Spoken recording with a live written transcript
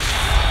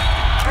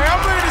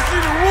see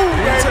the Wu,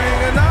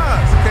 Wu-Tang and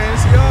Nas. You can't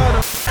see all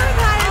the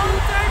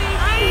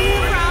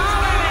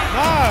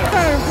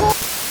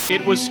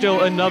It was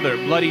still another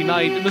bloody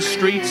night in the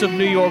streets of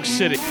New York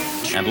City.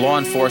 And law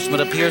enforcement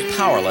appears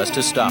powerless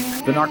to stop.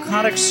 The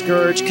narcotics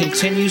scourge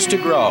continues to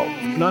grow.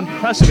 An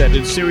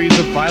unprecedented series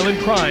of violent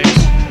crimes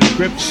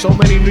gripped so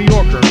many New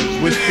Yorkers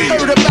with fear.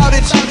 Heard about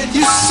it,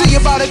 you see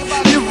about it,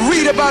 you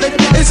read about it.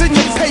 It's in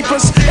your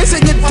papers, it's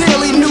in your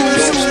daily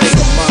news.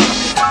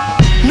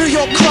 New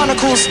York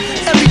Chronicles,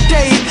 every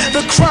day,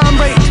 the crime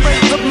rate,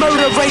 the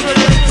murder rate,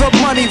 the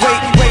money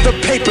rate, the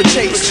paper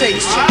chase.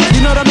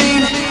 You know what I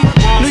mean?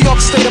 New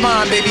York state of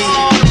mind, baby.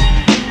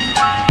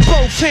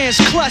 Both hands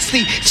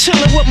crusty,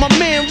 chillin' with my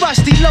man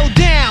Rusty, low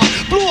down.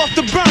 Blew off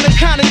the burner,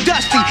 kinda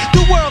dusty.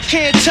 The world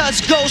can't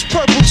touch ghost,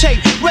 purple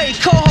tape. Ray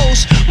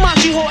co-host,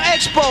 Monty Hall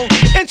Expo,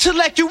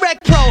 Intellect Rec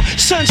Pro.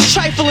 Son's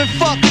trifling,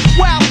 fuck,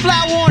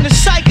 wildflower on the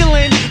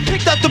cycling.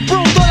 Picked up the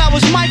broom, thought I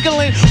was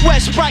Michaelin.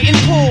 West Brighton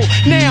Pool,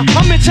 now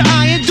I'm into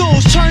iron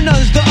duels.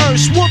 Turners, the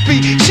earth,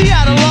 Whoopi, she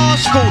out of law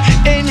school.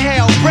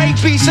 Inhale, break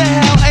beats of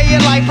hell, A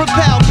and light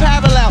propel,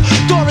 parallel.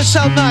 Doris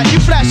L. Nut, you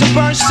flash a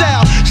burn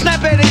cell.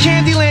 Snap at the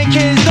Candyland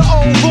kids, the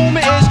old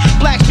rumor is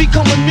blacks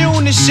become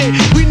immune to shit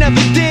we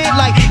never did,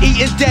 like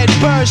eating dead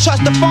birds.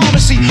 Trust the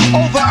pharmacy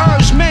over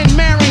herbs, men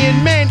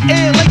marrying men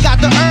ill. They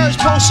got the herbs,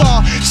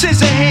 pulsar,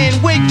 scissor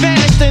hand, wig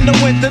vanished in the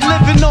winter,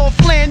 living off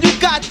land. You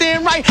got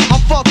them right. I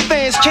fuck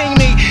fans, king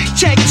me,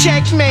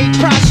 checkmate.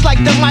 Price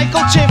like the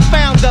Michael Chip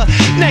founder.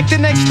 Neck to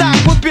neck stock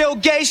with Bill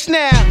Gates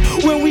now.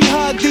 When we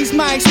hug these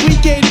mics, we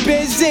get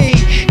busy.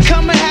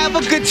 Come and have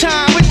a good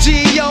time with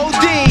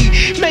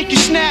G.O.D. Make you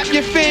snap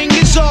your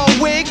fingers or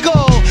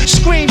wiggle.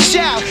 Scream,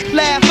 shout,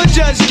 laugh, or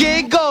just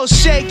giggle.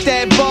 Shake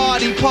that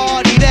body,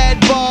 party that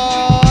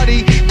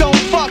body. Don't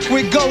fuck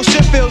with ghosts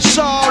and feel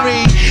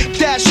sorry.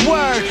 That's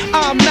word,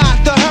 I'm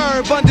not the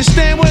herb.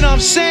 Understand what I'm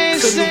saying?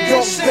 The New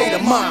York state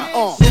of mind,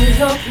 New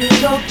York, New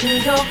York, New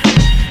York,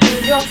 New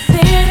York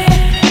City.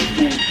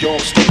 New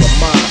York state of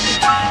mind.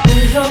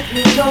 New York,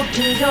 New York,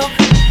 New York,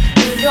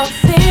 New York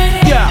City.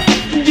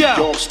 New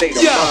York state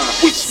of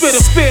mind. We spit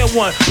a fair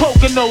one,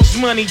 Poconos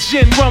money,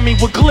 gin rummy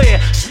with glare.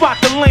 Spot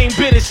the lame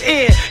bit his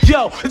ear.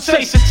 Yo, it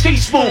tastes a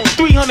teaspoon.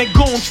 300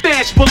 goons,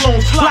 stash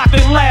balloons, locked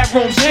in lab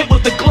rooms, hit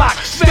with the Glock,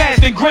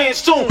 smashed in Grand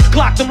Soon.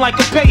 Glocked him like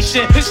a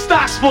patient. His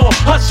stocks for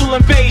hustle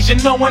invasion,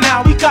 knowing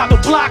how we got the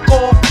block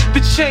off.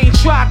 The chain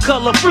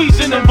tricolor,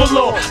 freezing in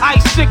velour,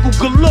 icicle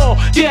galore.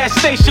 Gas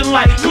station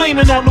light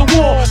gleaming on the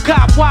wall.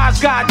 Cop wise,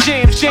 got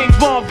James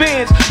Bond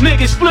Vans.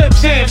 Niggas flip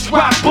jams,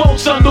 rock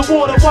boats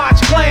underwater, watch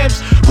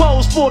clams.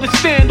 Pose for the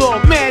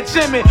standoff, mad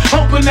timid,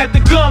 hoping at the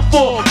gun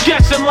fall,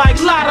 guessing like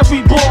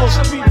lottery balls.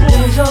 New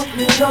York,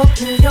 New York,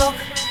 New York,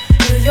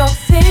 New York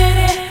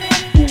City.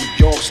 New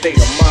York state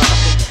of mind.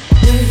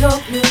 New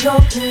York, New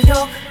York, New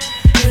York,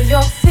 New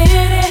York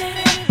City.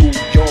 New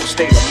York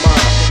state of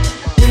mind.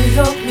 New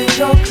York, New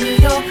York, New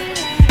York,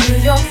 New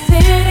York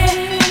City.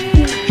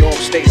 New York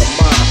state of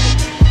mind.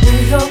 New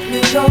York,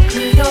 New York,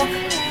 New York,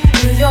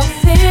 New York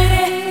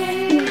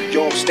City. New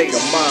York state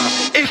of mind.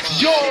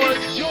 It's yours.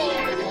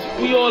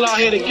 We all out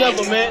here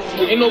together, man.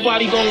 Ain't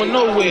nobody going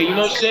nowhere, you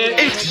know what I'm saying?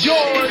 It's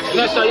yours. And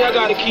that's how y'all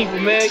gotta keep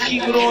it, man.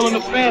 Keep it all in the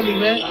family,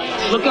 man.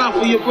 Look out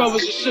for your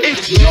brothers and sisters.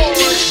 It's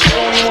yours. The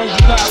only ones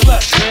you got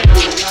left, man. You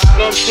know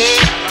what I'm saying?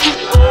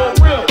 It's all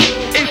real.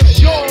 It's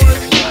yours.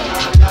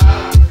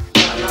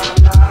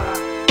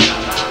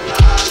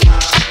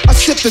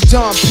 Sip the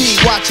Don P,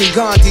 watching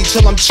Gandhi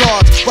till I'm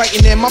charged.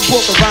 Writing in my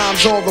book of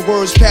rhymes, all the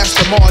words past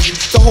the margin.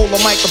 The whole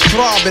of mic of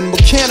throbbing,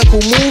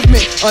 mechanical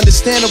movement.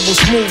 Understandable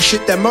smooth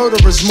shit that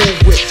murderers move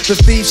with. The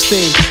thief's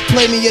theme,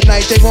 play me at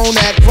night, they won't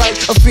act right.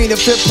 A fiend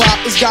of hip-hop,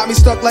 it's got me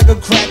stuck like a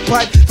crack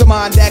pipe. The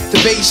mind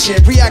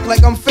activation, react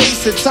like I'm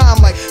facing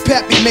time like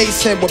Pappy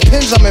Mason. With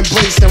pins I'm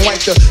embracing,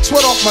 wipe the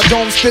sweat off my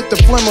dome, spit the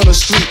phlegm on the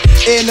street.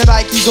 Air the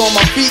Nikes on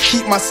my feet,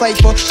 keep my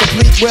cipher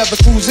complete. Weather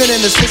cruising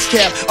in the 6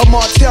 cab, a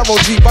Montero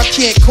Jeep, I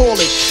can't call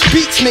it.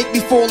 Beats make me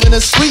falling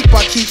asleep,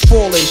 I keep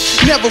falling.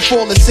 Never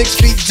falling 6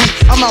 feet deep.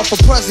 I'm out for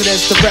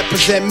presidents to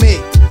represent me.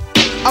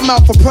 I'm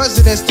out for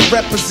presidents to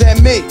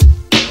represent me.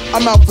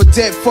 I'm out for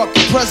dead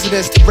fucking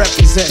presidents to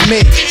represent me.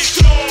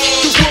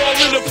 The world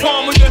in the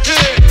palm of your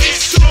hand.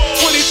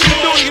 23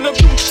 million of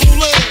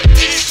beautiful land.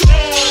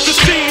 The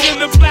scene in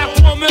the black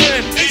woman.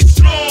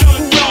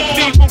 Double LP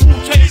from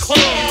Wu-Tang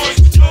Clan.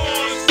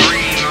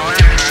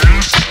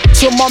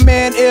 To my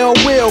man Ill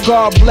Will,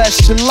 God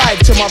bless your life.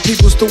 To my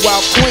peoples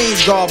throughout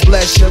Queens, God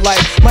bless your life.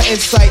 My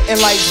insight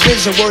and light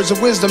vision, words of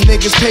wisdom.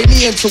 Niggas pay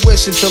me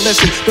intuition to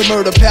listen. The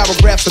murder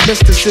paragraphs of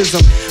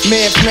mysticism.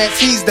 Man plant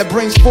seeds that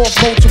brings forth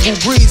multiple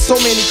breeds. So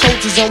many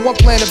cultures on one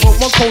planet, but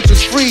one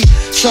culture's free.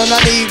 Son, I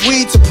need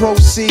weed to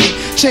proceed.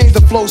 Change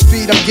the flow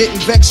speed, I'm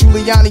getting vexed.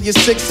 Giuliani is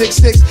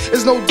 666.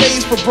 There's no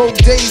days for broke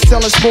days,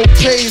 selling smoke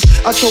pays.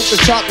 I tote the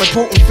chocolate,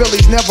 potent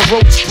Phillies, never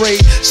roach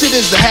sprayed. Shit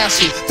is the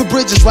hassle. The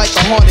bridge is like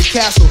a haunted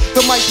castle. The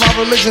mic's my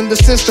religion. prison, the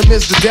system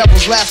is the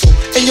devil's lasso.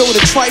 And yo,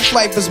 the trife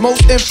life is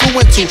most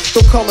influential.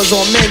 The colors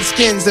on men's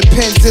skins and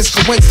pens is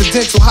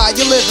coincidental. How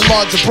you living,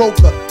 larger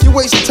broker? You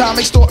wasting time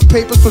extorting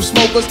papers from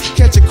smokers,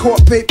 catching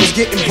court papers,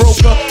 getting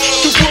broker.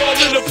 The world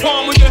in the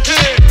palm of your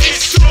hand.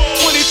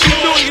 22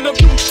 million of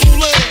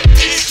beautiful land.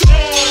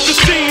 The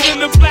seed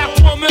in the black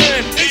woman.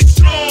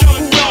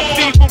 Double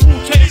LP from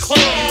Wu-Tang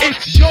Clan.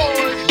 It's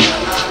yours.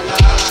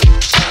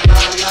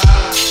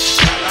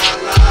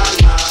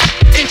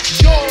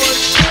 It's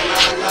yours.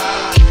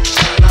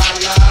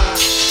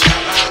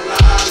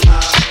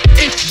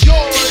 It's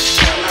yours.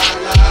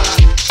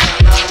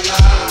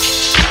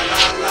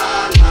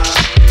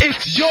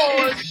 It's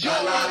yours.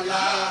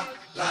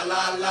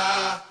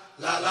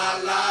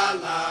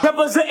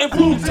 Representing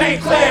Wu-Tang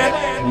Clan.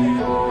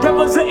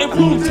 Representing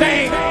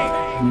Wu-Tang.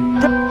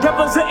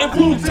 Representing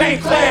Wu-Tang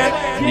Clan.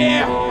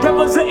 Yeah.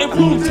 Representing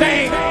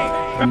Wu-Tang.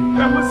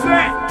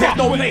 Represent. There's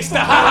no place to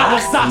hide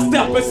once I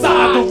step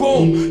inside the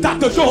room.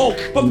 Dr. Doom,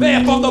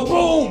 prepare for the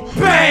boom.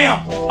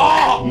 Bam!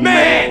 Oh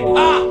man,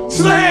 I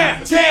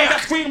slam. Damn,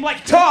 that's freedom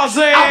like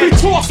Tarzan. I be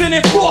tossing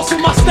and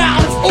forcing, my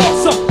style is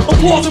awesome. I'm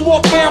causing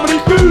more family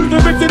food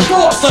than Richard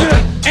Dawson.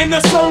 And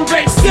the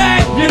survey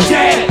said, you're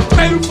dead.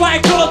 Baby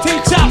flying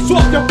guillotine chops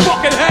off your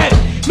fucking head.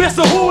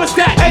 Mister, who is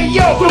that? Hey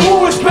yo, the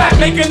who is back?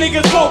 Making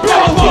niggas go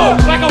boom,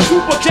 like a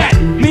super cat.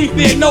 Me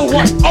fear no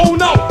one. Oh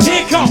no,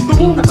 here comes the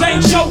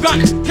Wu-Tang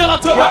Shogun.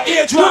 Killer to my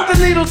eardrum. Put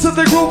the needle to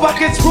the groove, I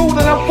get screwed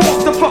and I'm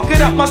forced to fuck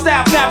it up. My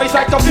style savage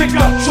like a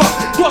pickup truck.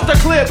 Cross the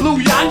clear blue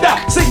yonder.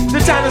 See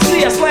the China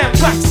Sea, I slam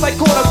tracks like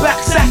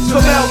quarterback sacks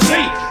from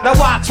LT. Now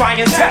I try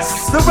and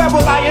test the rebel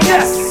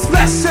INS.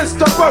 Less since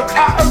the birth,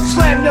 I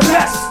slam your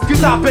mess.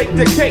 Cause I bake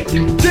the cake,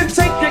 then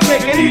take the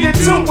cake and eat it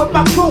too with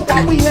my crew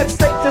while we head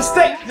state to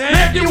state. Now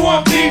if you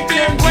want beef,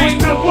 then bring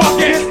the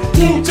buckets.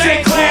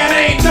 Wu-Tang Clan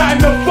ain't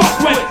nothing to fuck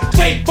with.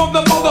 Straight from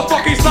the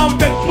motherfucking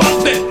something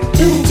busted.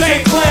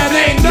 Wu-Tang Clan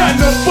ain't nothing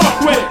to fuck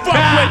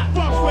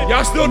with.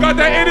 Y'all still got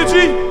that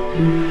energy?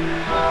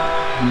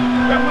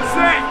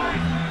 Represent.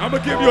 I'ma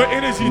give you an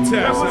energy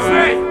test.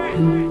 Represent.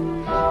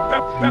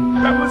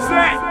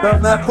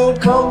 From that full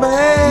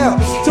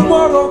command,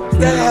 tomorrow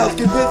styles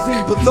get busy,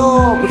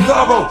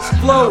 bizarro,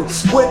 flow,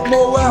 with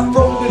more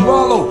afro than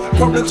Rollo.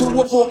 Coming to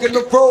a fork in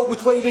the road,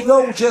 which way to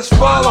go, just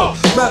follow.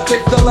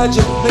 Method the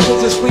legend,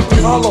 niggas is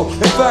sleepy hollow.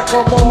 In fact,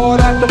 I'm more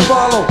hard at the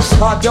follow.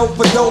 I dope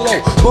for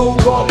YOLO,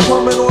 Bogart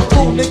coming on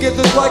through. Niggas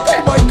is like,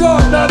 oh my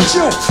god, not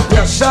you.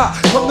 Yes, I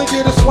come to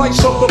get a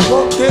slice of the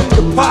pumpkin,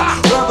 the pie.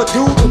 Rather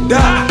do than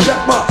die,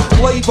 check my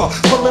flavor.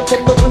 Coming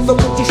from the rhythm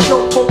with the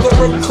show for the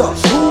razor.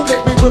 Who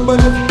make me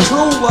reminisce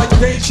true like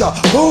nature?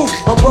 Who?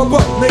 I'm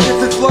rubber,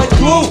 niggas, it's like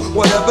glue.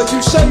 Whatever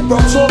you say,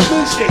 rubs on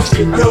me, shakes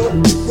you know.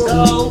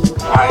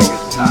 I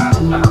get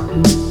tired.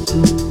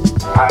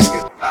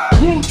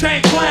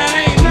 Wu-Tang Clan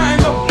ain't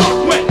nothing to fuck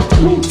with.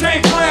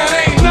 Wu-Tang Clan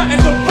ain't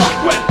nothing to fuck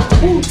with.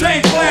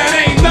 Wu-Tang Clan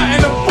ain't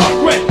nothing to fuck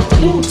with.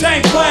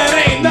 Wu-Tang Clan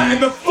ain't nothing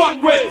to fuck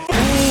with.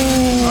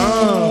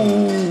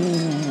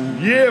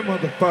 Yeah,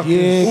 motherfucker.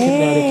 Yeah,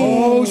 Connecticut.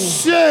 Oh,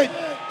 shit.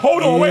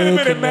 Hold on, wait a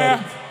minute,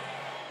 man.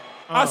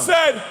 I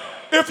said,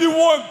 if you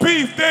want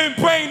beef, then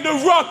bring the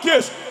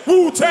ruckus.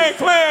 Wu-Tang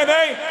Clan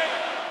ain't.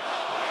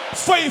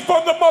 Straight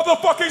from the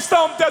motherfucking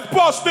stump that's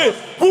busted.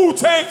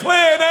 Wu-Tang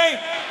Clan ain't.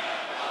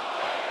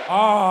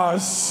 Ah,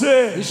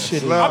 shit. This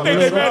shit I think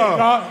they ready,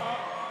 God.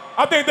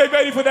 I think they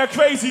ready for that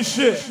crazy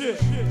shit.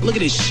 Look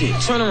at this shit.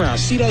 Turn around.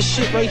 See that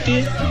shit right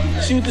there?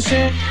 See what they're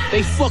saying?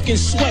 They fucking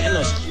sweating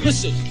us.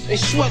 Listen, they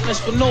sweating us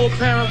for no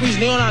apparent reason.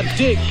 They on our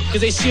dick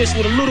because they see us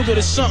with a little bit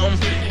of something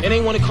and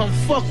they want to come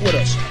fuck with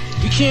us.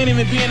 We can't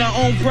even be in our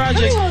own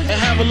projects and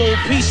have a little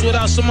peace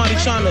without somebody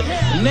trying to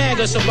nag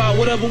us about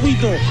whatever we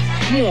doing.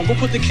 Come on, go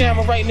put the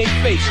camera right in their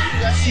face.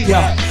 Yo,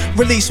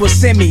 release was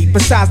semi.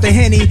 Besides the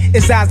Henny,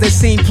 it's eyes that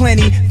seen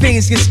plenty.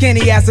 Things get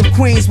skinny as if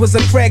Queens was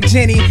a crack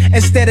Jenny.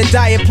 Instead of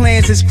diet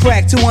plans, it's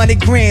crack 200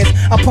 grams.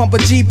 I pump a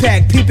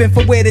G-Pack, peeping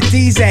for where the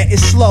D's at.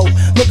 It's slow,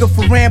 looking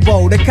for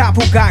Rambo, the cop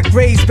who got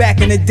grades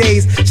back in the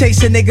days.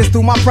 Chasing niggas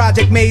through my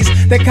project maze.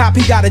 That cop,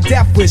 he got a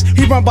death wish.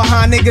 He run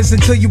behind niggas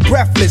until you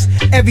breathless.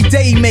 Every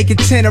day he making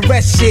 10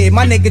 arrest shit.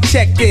 My nigga,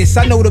 check this.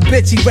 I know the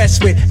bitch he rests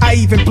with. I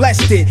even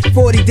blessed it.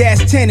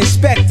 40-10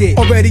 inspected.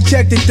 Already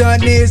checked it,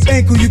 done his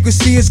ankle. You can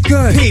see his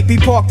gun. Peep, he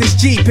parked his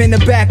Jeep in the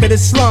back of the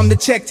slum to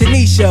check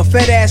Tanisha.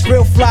 Fat ass,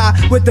 real fly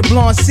with the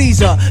blonde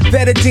Caesar.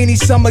 Vettadini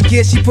summer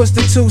gear, she puts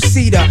the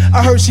two-seater.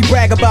 I heard she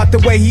brag about the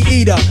way he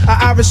eat her.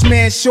 A Irish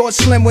man, short,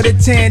 slim with a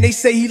tan. They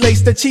say he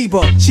laced the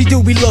Chiba. She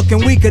do be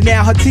looking weaker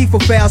now. Her teeth are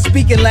foul.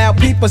 Speaking loud,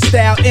 people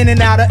style. In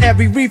and out of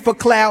every reefer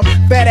cloud.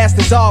 Fat ass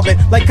dissolving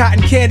like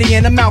cotton candy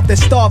in a mouth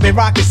that's starving.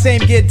 Rockin'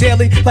 same gear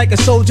daily like a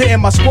soldier in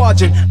my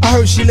squadron. I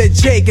heard she let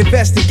Jake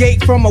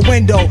investigate from a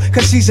window.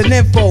 cause she's an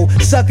info.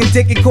 Sucking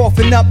dick and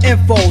coughing up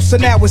info. So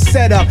now it's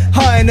set up,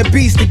 her and the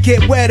beast to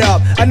get wet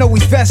up. I know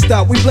he's vest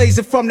up, we blaze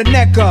it from the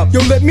neck up. Yo,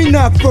 let me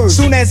knock first.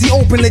 Soon as he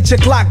opened, let your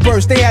Glock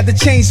burst. They had the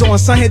chains on,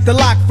 son hit the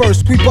lock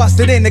first. We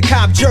busted in, the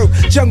cop jerk.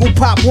 Jungle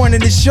Pop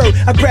wanted his shirt.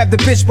 I grabbed the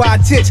bitch by a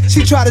titch.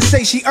 She tried to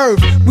say she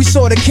earth. We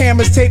saw the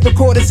cameras, tape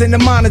recorders, and the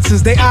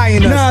monitors. They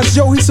eyeing us. Nas,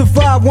 yo, he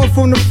survived one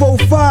from the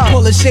 4-5.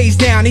 Pull his shades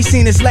down, he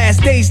seen his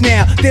last days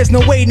now. There's no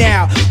way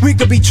now. We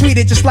could be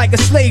treated just like a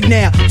slave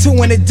now. 2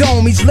 in the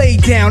dome, he's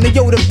laid down. And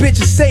yo, the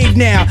bitch is saved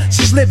now.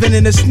 She's living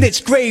in a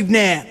snitch grave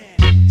now.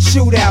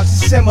 Shootouts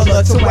is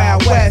similar to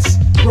Wild West.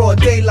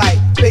 Broad daylight,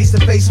 face to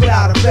face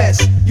without a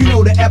vest. You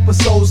know the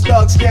episodes,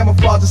 thugs,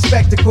 camouflage, and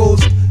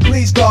spectacles.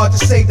 Please God to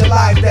save the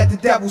life that the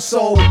devil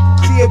sold.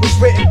 See, it was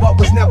written but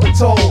was never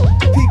told.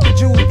 People,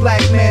 Jews,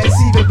 black man, it's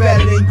even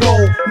better than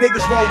gold.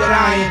 Niggas roll with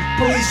iron,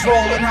 police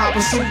rolling hot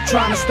pursuit,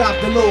 trying to stop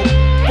the loot.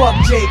 Fuck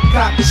Jake,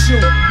 cop the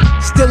shoot.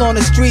 Still on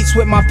the streets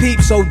with my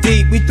peeps so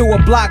deep. We threw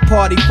a block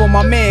party for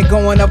my man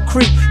going up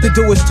creek. To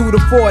do is 2 to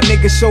 4,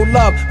 niggas show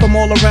love from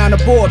all around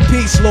the board.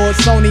 Peace, Lord,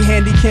 Sony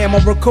handy cam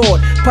or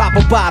record. Pop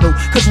a bottle,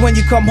 cause when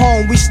you come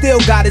home, we still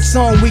got it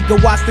on. We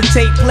can watch the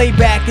tape, play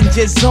back and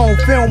just zone.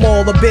 Film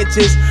all the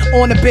bitches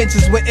on the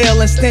benches with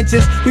ill and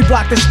stenches. We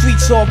blocked the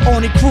streets off,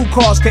 only crew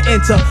cars could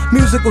enter.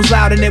 Music was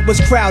loud and it was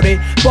crowded.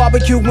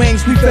 Barbecue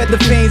wings, we fed the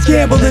fiends.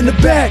 Gamble in the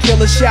back,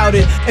 killer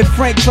shouted. And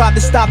Frank tried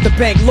to stop the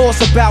bank, lost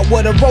about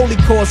what a rollie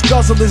cost.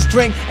 Guzzle his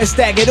drink and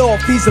stag it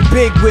off. He's a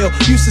big wheel,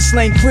 used to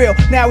sling krill,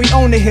 now he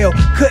own the hill.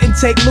 Couldn't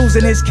take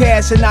losing his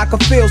cash and I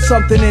could feel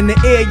something in the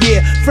air,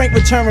 yeah. Frank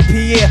returned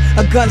Pierre,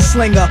 a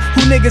gunslinger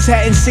who niggas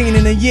hadn't seen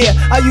in a year.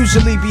 I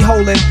usually be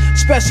holding,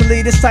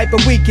 especially this type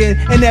of weekend.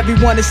 And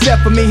everyone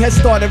except for me had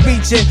started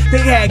reaching. They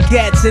had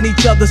gats in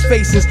each other's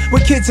faces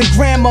with kids and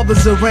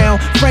grandmothers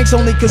around. Frank's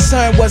only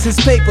concern was his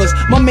papers.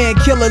 My man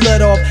Killer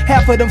let off,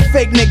 half of them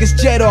fake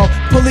niggas jet off.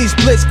 Police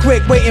blitz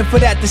quick, waiting for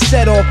that to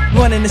set off.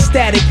 Running the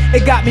static,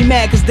 it got me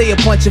mad cause they a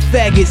bunch of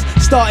faggots.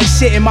 Starting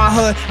shit in my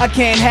hood, I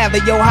can't have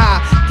it, yo high.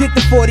 Get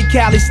the 40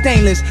 Cali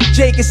stainless.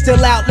 Jake is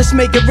still out, let's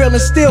make it real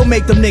and still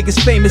make them niggas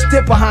famous.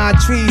 Dip behind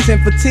trees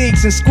and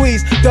fatigues and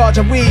squeeze. Dodge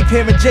and weave,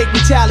 hearing Jake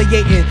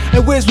retaliating.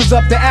 And Wiz was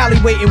up the alley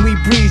waiting, we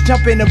breeze.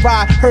 Jump in the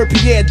ride, heard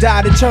Pierre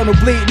died, eternal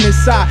bleeding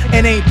inside.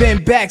 And ain't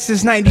been back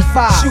since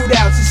 95.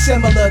 Shootouts is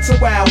similar to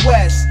Wild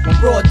West.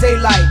 Broad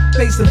daylight,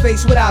 face to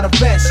face without a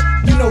vest.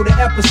 You know the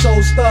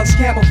episodes, thugs,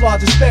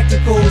 camouflage, and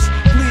spectacles.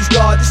 Please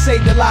God to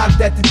save the lives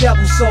that the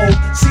devil sold.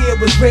 See, it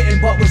was written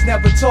but was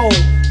never told.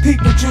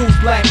 People, Jews,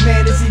 black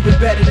man is even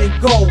better than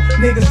gold.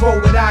 Niggas roll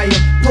with iron,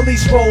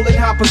 police roll in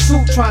hot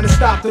pursuit, trying to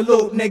stop the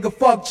loot. Nigga,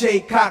 fuck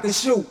Jake, cock and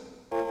shoot.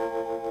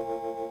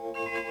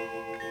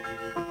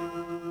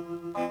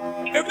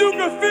 If you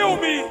can feel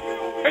me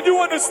and you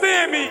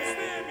understand me,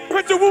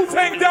 put your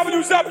Wu-Tang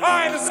W's up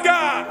high in the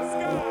sky.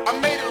 I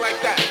made it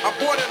like that, I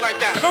bought it like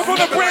that. And I'm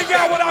gonna bring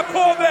out what I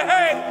call the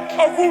head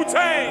of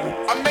Wu-Tang.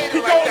 I made it he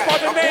like goes that, by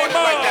the I name bought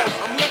it like of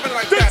that. I'm living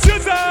like the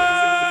that.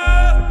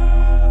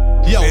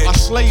 Yo, I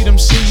slayed them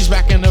C's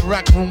back in the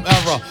rec room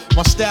era.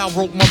 My style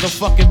broke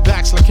motherfucking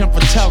backs like him for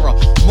terror.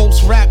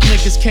 Most rap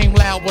niggas came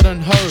loud but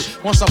unheard.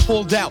 Once I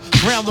pulled out,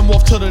 round them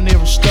off to the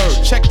nearest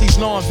third. Check these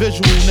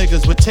non-visual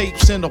niggas with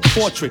tapes in a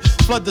portrait.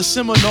 Flood the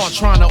seminar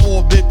trying to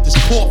orbit this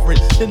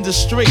corporate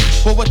industry.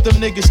 But what them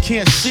niggas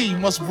can't see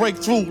must break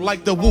through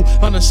like the Wu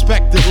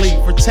unexpectedly.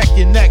 Protect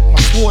your neck,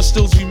 my sword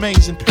still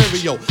remains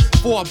imperial.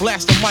 Before I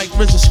blast the mic,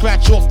 RZA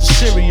scratch off the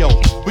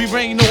cereal. We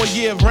rain all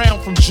year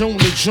round from June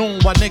to June.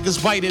 While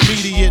niggas bite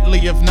immediately,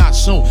 if not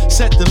soon.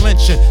 Set the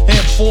lynching and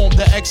form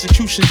the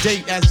execution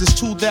date as this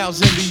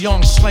 2000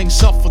 beyond slang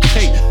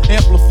suffocate.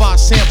 Amplify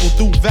sample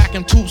through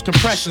vacuum tubes,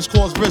 compressions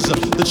cause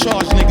RZA. The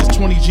charge niggas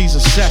 20 G's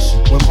a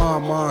session. When my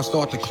mind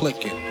start to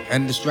clicking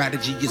and the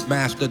strategy is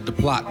mastered, the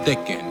plot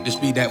thicken. This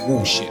be that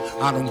woo shit.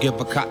 I don't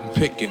give a cotton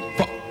picking.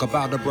 Fuck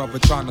about a brother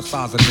trying to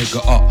size a nigga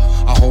up.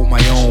 I hold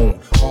my own.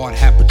 Hard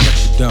hat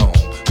protect the dome.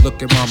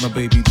 Look at mama,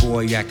 baby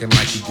boy acting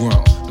like he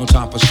grown. No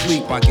time for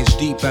sleep, I get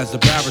deep as a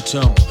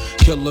baritone.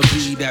 Killer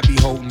bee that be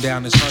holding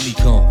down his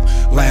honeycomb.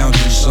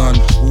 Lounging son,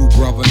 woo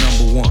brother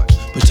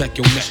 #1. Protect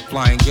your neck,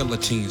 flying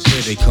guillotines,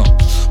 here they come.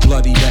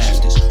 Bloody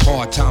bastards,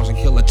 hard times and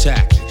killer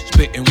tactics.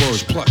 Spitting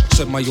words, pluck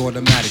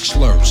semi-automatic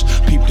slurs.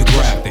 Peep the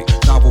graphic,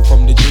 novel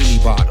from the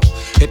genie bottle.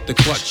 Hit the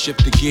clutch,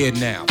 shift the gear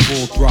now,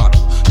 full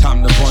throttle.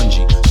 Time to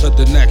bungee, to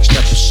the next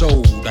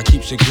episode. I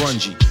keeps it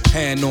grungy,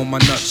 hand on my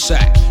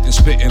nutsack and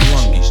spitting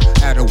lungies.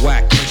 At a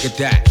whack, nigga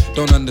that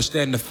don't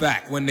understand the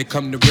fact. When they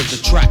come to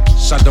RZA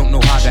tracks, I don't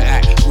know how to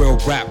act. Real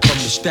rap from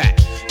the stack.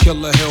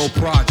 Killer Hill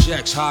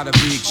projects, how to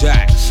be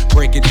exact.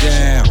 Break it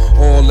down,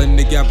 all in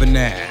together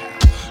now.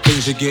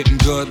 Things are getting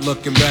good,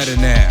 looking better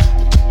now.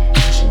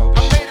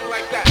 I made it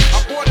like that,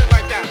 I bought it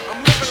like that,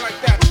 I'm living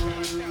like that.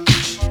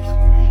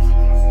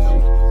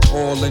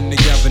 All in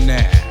together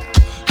now.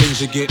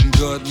 Things are getting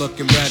good,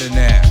 looking better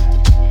now.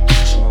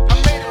 I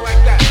made it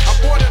like that, I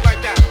bought it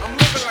like that, I'm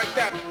living like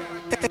that.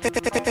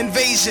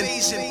 Invasion.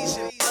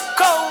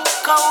 Cold,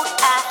 cold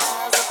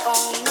eyes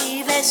upon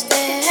me, they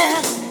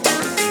stare.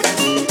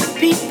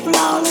 People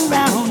all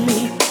around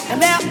me,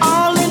 and they're all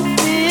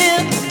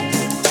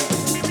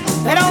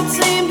They don't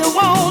seem to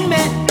want me,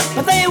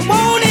 but they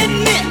won't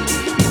admit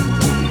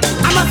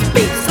I must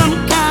be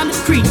some kind of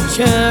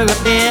creature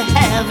if they're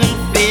having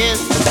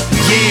fears.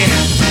 Yeah.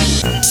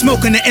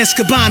 Smoking the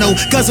Escobano,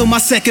 guzzle my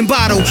second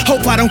bottle.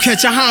 Hope I don't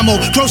catch a homo.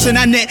 Grossing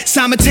our net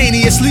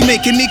simultaneously,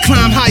 making me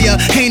climb higher.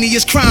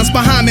 Heinous crimes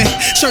behind me.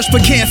 Search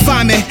but can't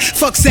find me.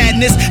 Fuck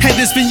sadness. Had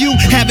this been you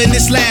having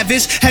this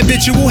lavish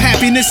habitual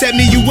happiness at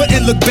me, you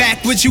wouldn't look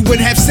backwards. You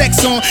would have sex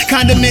on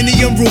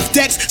condominium roof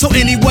decks. So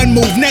anyone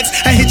move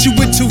next, I hit you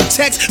with 2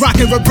 texts.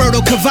 Rockin'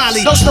 Roberto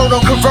Cavalli. No snow, no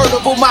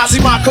convertible.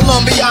 Mazzy, my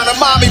Colombiana,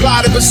 mommy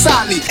riding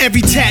beside me.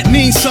 Every tat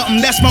means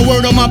something. That's my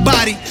word on my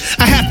body.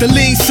 I have to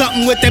lean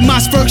something with that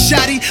Mossberg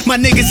shotty. My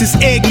niggas is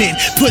ignorant,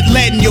 put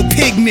lead in your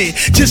pigment.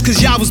 Just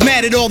cause y'all was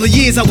mad at all the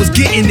years I was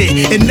getting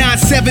it. And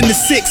 9-7 to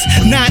 6,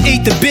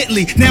 9-8 to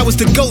Bentley. Now it's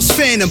the Ghost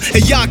Phantom,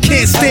 and y'all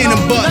can't stand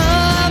them, but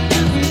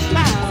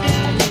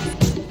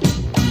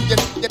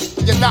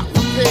you're not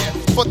prepared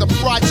for the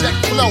project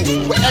flow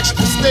with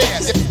extra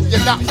stairs.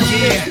 You're not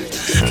prepared.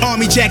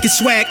 Army jacket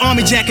swag,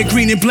 army jacket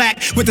green and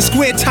black, with a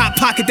square top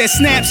pocket that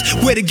snaps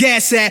where the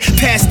gas at.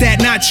 Past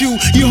that, not you.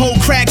 You hold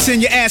cracks in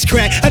your ass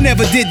crack. I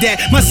never did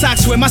that. My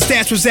socks where my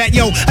stash was at.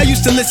 Yo, I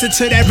used to listen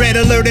to that Red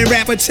Alert and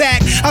Rap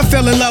Attack. I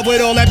fell in love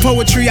with all that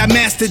poetry, I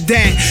mastered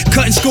that.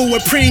 Cutting school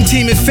with Preem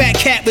Team and Fat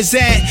Cat was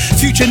at.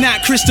 Future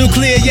not crystal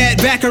clear yet.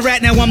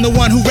 Baccarat, now I'm the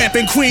one who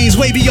rapping Queens.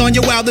 Way beyond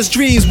your wildest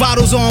dreams.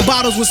 Bottles on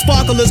bottles with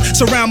sparklers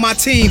surround my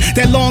team.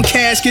 That long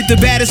cash get the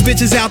baddest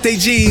bitches out they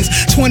jeans.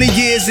 20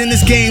 years in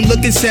this game,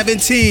 looking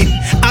 17.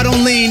 I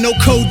don't lean, no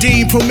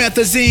codeine,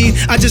 promethazine.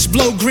 I just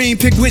blow green,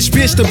 pick which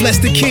bitch to bless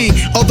the king.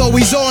 Although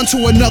he's on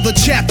to another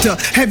chapter.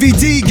 Heavy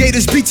D gave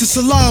his beat to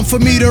Salam for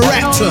me to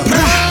rap to.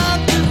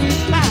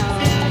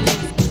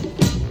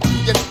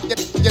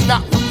 You're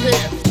not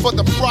prepared for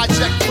the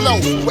project flow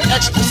with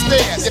extra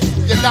stairs.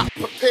 You're not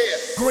prepared.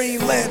 Green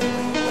Lantern.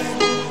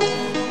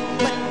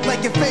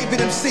 Like your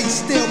favorite MC,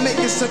 still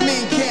making some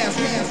mean cash.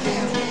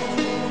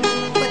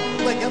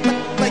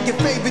 Like your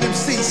favorite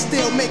MC,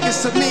 still making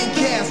some mean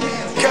cash.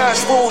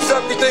 Cash rules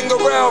everything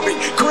around me.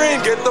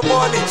 Green get the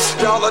money.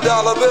 Dollar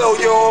bill,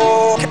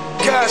 yo.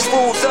 Cash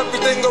rules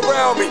everything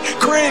around me.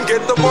 Green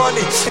get the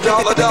money.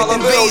 Dollar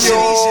bill,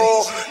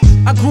 yo.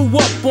 I grew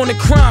up on the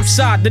crime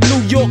side, the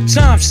New York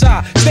Times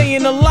side.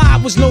 Staying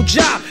alive was no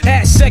job,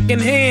 had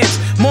second hands.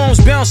 Moms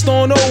bounced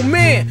on old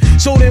men,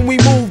 so then we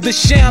moved to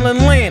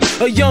Shaolin Land.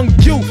 A young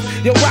youth,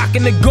 you're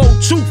rocking the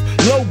gold tooth.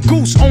 Low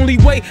goose, only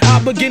way I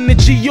began to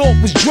G-York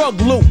was drug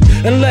loot.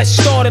 And let's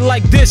start it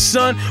like this,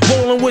 son.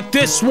 Rolling with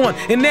this one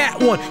and that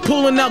one,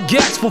 pulling out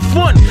gats for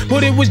fun.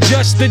 But it was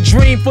just a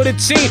dream for the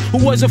teen who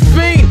was a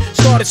fiend.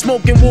 Started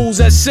smoking wools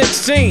at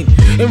 16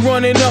 and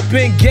running up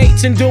in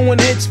gates and doing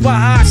hits for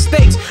high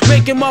stakes.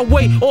 Making my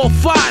way off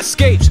fire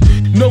escapes.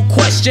 No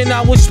question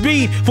I was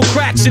speed for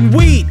cracks and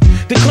weed.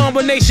 The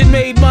combination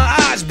made my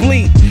eyes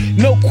bleed.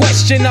 No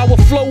question I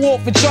would flow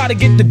off and try to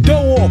get the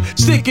dough off.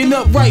 Sticking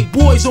up right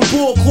boys on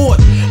ball court.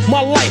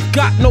 My life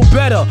got no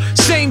better.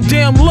 Same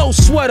damn low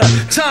sweater.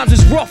 Times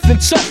is rough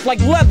and tough like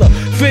leather.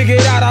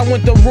 Figured out I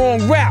went the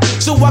wrong route.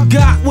 So I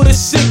got with a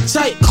sick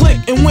tight click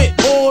and went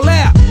all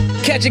out.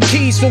 Catching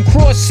keys from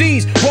cross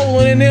seas,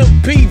 rolling in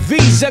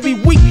MPVs. Every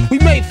week we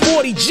made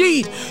 40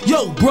 G's.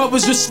 Yo,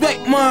 brothers,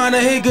 respect mine.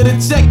 I hit the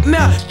tech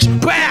now.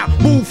 Bow,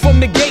 move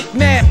from the gate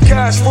now.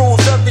 Cash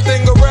rules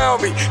everything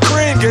around me.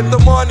 Green get the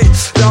money.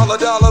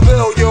 Dollar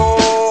bill, yo.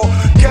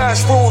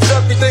 Cash rules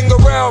everything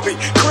around me.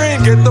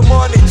 Green get the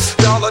money.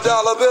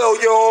 Dollar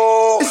bill,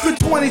 yo. It's been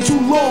 22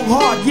 long,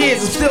 hard years,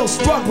 I'm still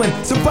struggling.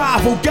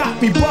 Survival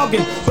got me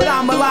bugging, but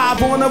I'm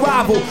alive on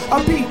arrival.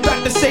 I beat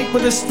back the shape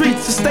of the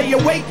streets to stay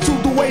awake to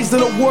the ways of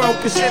the world,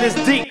 cause shit is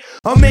deep.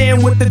 A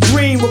man with a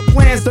dream, with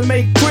plans to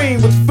make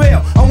cream, with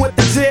fail. I went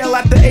to jail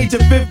at the age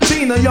of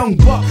 15, a young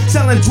buck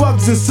selling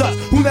drugs and such,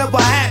 who never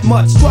had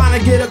much, trying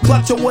to get a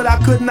clutch of what I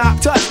could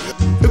not touch.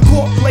 The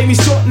court played me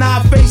short, now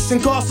I face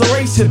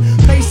incarceration.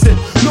 Pacing,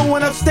 no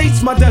one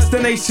upstate's my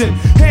destination.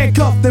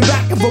 Handcuffed in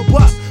back of a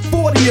bus,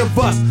 40 of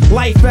us.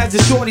 Life as a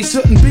shorty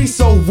shouldn't be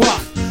so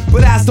rough.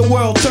 But as the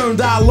world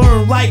turned, I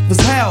learned life was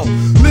hell.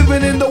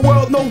 Living in the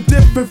world no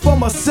different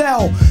from a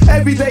cell.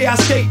 Every day I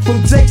escape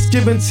from Jake's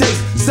giving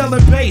chase,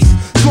 selling bass,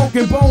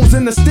 smoking bones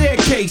in the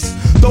staircase.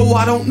 Though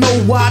I don't know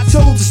why I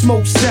chose to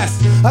smoke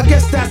cess. I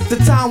guess that's the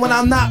time when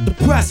I'm not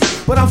depressed,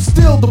 but I'm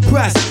still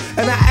depressed.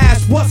 And I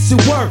ask, what's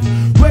it worth?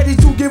 Ready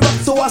to give up,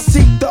 so I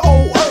seek the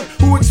old earth.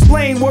 Who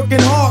explain working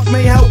hard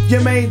may help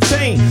you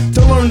maintain,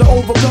 to learn to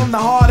overcome the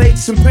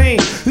heartaches and pain.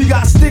 We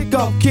got stick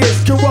up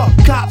kids,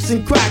 corrupt cops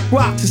and crack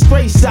rocks and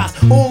stray shots,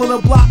 all in the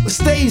block that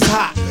stays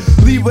hot.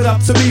 Leave it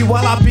up to me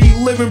while I be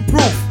living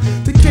proof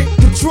to kick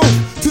the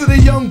truth to the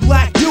young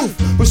black youth.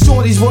 But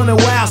shorties running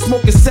wild,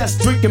 smoking cess,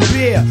 drinking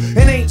beer,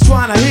 and ain't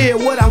trying to hear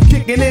what I'm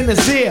kicking in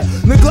his ear.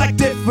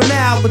 Neglected for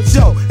now, but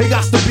yo, it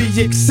got to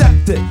be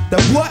accepted.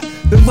 That what?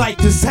 The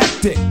life is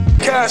hectic.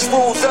 Cash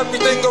rules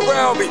everything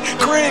around me.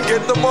 Green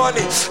get the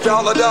money.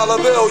 Dollar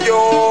bill,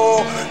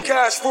 yo.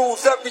 Cash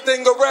rules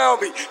everything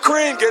around me.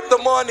 Green get the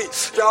money.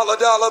 Dollar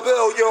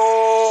bill,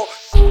 yo.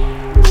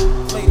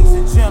 Ladies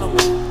and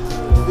gentlemen,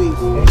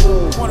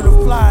 One of the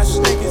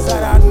flyest niggas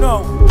that I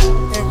know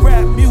in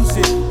rap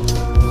music.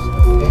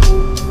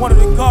 One of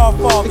the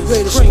godfathers. The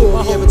greatest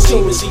story ever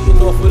team is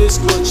eating off of this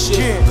good shit.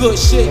 Yeah. Good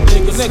shit,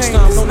 nigga. Next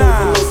time, don't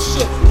overload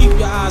shit. Keep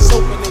your eyes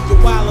open and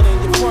your wallet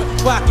in your front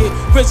pocket.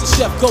 Prison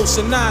Chef, Ghost,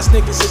 and Nas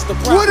niggas is the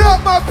problem. What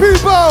up, my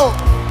people?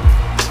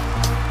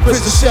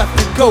 Prison Chef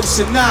and Ghost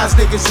and Nas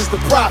niggas is the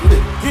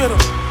prophet. Get 'em.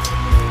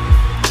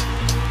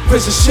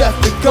 Prison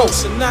Chef and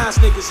Ghost and Nas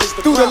niggas is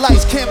the through the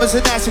lights, cameras,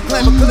 and action,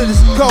 glamour, glitters,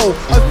 gold.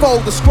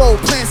 Unfold the scroll,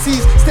 plant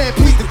seeds,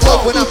 stampede the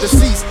globe when I'm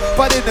deceased.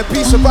 But in the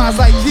beast, arise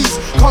like geese.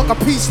 Conquer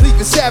peace,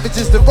 leaving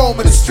savages that roam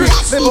in the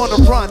streets. Live on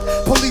the run,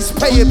 police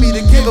paying me to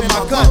give them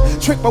my gun.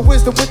 Trick my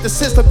wisdom with the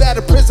system that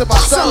imprison my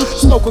son.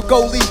 Smoke a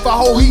gold leaf, I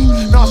hold heat,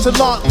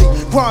 nonchalantly,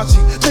 grungy.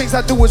 Things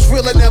I do is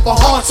real and never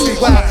haunts me.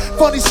 Wow,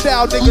 funny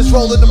style, niggas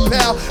rolling the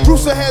pal.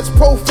 Rooster heads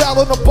profile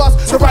on the bus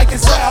to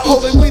reconcile.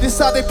 Holding weed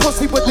inside they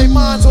pussy with their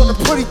minds on the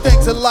pretty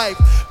things in life.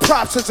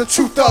 Props as a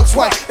true thug's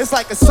right. It's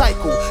like a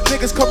cycle.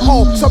 Niggas come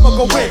home, someone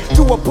go in,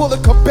 do a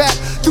bullet, come back,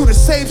 do the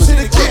same shit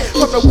again.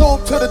 From the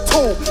womb to the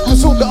tomb,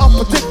 consume the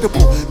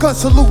unpredictable. Gun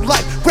salute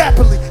life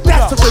rapidly.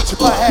 That's the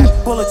ritual. I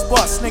had bullets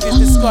bust, niggas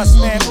discuss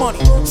man money,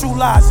 true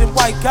lies and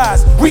white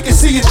guys. We can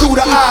see it through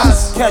the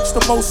eyes. Catch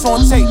the most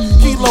on tape,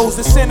 kilos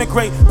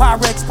disintegrate.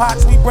 Pyrex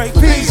pots we break.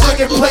 Bees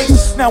licking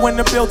plates. Now in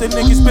the building,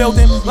 niggas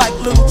building like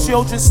little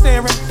children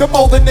staring. The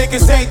older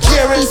niggas ain't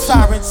caring.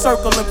 Sirens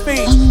circling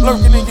fiends,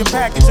 lurking in your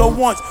package or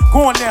once.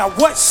 Going now,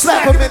 what?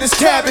 Slap him in his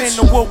cabbage.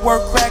 In the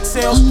woodwork, crack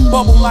sales,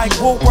 bubble like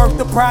Woolwork,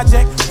 the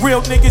project.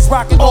 Real niggas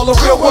rocking all the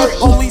real work.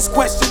 Police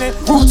questioning,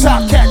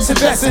 rooftop cats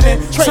investing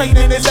in.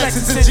 Trading in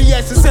Lexus and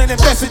GS and sending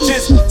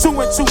messages.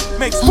 2 and 2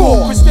 makes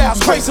 4. Crystals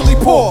crazily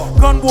poor.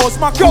 Gun wars,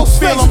 my ghost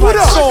face, what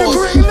up? Souls.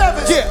 Degree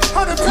 11, yeah.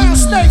 100-pound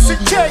snakes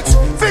and cakes.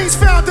 Fiends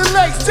found in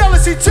lakes,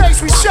 jealousy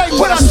takes, we shake.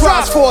 What I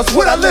strive for is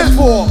what I live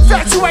for.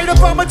 Infatuated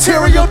by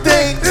material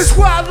things. This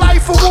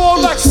wildlife for war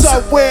like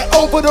somewhere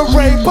over the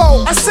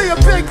rainbow. I see a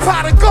big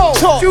pot of gold.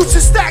 Future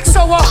stacks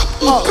so up.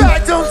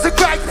 Bag dudes and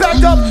cracks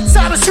backed up.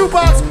 Side of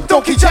shoebox.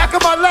 Don't keep jack in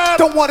my lab.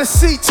 Don't wanna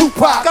see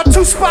Tupac. Got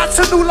 2 spots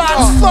and new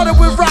locks. Flooded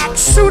with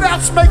rocks.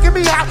 Shootouts making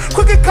me hot.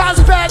 Quicker cars,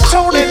 bad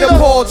tone in the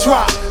ball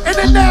drop. And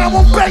then now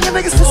I'm banging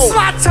niggas for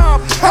slot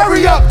time.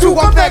 Hurry up, dude,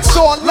 I'm next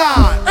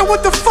online. And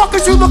what the fuck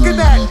is you looking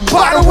at?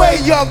 By the way,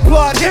 young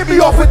blood, hit me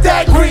off with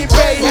that Green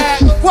Bay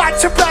hat.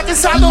 Watch your back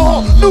inside the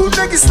hall. New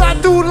niggas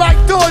slide through like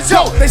doors,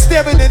 yo. They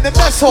staring in the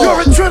mess hall.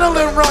 Your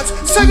adrenaline runs.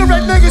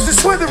 Cigarette niggas is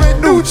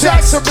swithering. New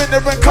Jack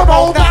surrendering. Come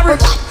on, now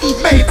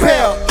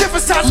Maypale.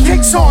 Different size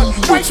kicks on.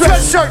 White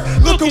dress shirt.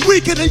 Looking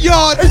weak in the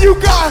yard, and you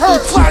got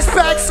hurt.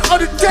 Flashbacks of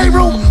the day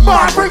room.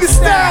 Mind bringing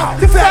style.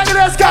 The faggot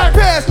ass got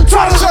passed.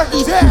 Try to turn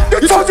you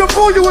down. You told your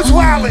boo you was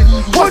wildin'.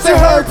 Once you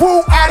heard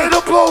woo out of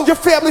the blue. Your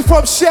family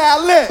from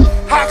Shaolin.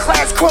 High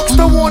class crooks,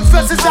 no one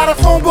fences out of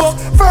phone book.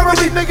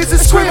 Family niggas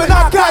is screaming,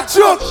 I got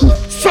juked.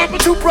 Sharpen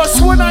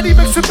toothbrush, 190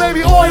 mix with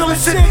baby oil and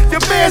shit.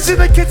 Your man's in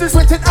the kitchen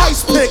printing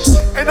ice picks.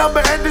 And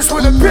I'ma end this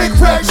with a big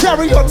red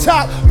cherry on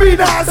top. Me,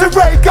 Nas, and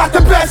Ray got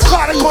the best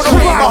product on the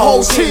block. My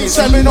whole team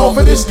stepping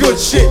over this good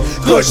shit.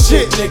 Good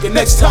shit, nigga.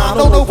 Next time,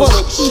 don't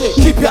overlook shit.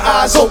 Keep your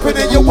eyes open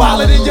and your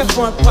wallet in your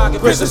front pocket.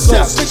 Prison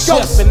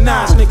Chef and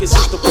Nas niggas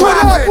is the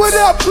prophet. What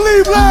up,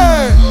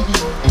 Cleveland?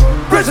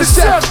 Prison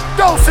Chef,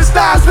 Ghost is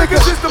Nas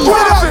niggas is the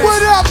prophet.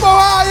 What up,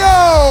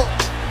 Ohio?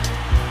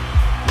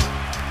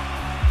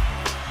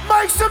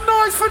 Make some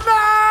noise for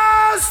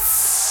Nas!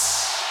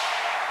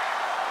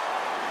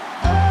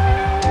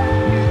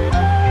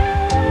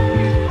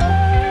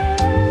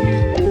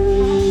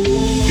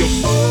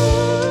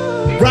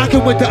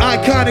 Rockin' with the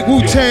iconic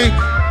Wu-Tang.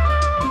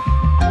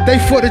 They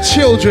for the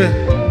children.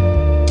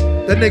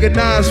 That nigga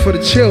Nas for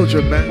the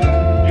children, man.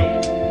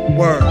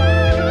 Word.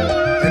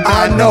 And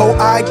I know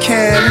I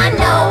can.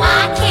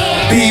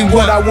 Be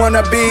what I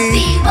wanna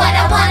be.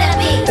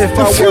 If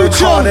I work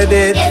hard at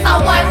it,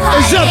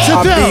 it's up to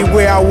I'll them. be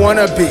where I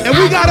wanna be. And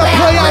we gotta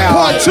play our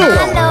part too.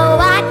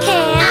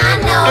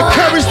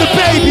 Encourage the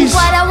babies. Be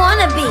what I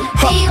wanna be.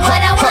 Be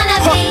what I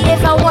wanna be.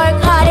 If I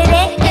work hard at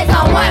it, if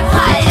I work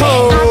hard at it,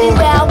 I'll be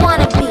where I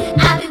wanna be.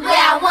 I'll be where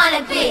I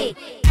wanna be.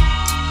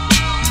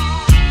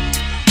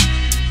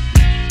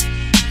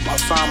 I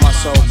find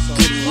myself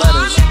getting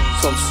letters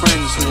from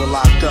friends who are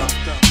locked up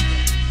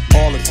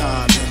all the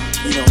time. And,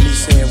 me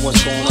saying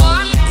what's going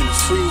on in the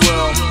free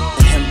world,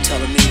 and him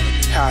telling me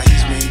how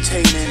he's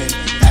maintaining and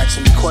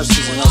asking me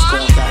questions and us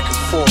going back and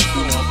forth,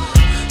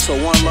 So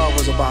One Love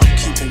was about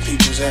keeping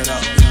people's head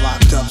up in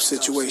locked up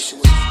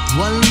situations.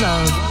 One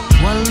love,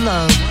 one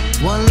love,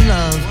 one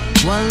love,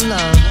 one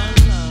love.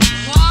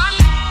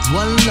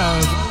 One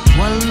love,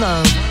 one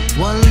love,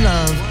 one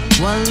love,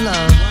 one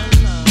love.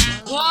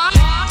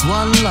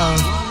 One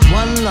love,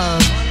 one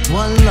love,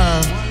 one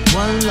love,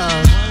 one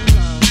love.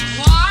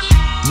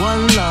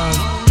 One love,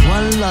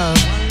 one love,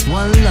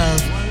 one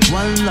love,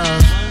 one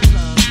love.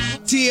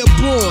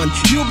 dearborn.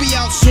 You'll be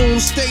out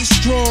soon, stay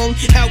strong.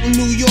 Out in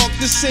New York,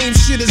 the same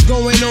shit is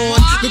going on.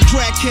 The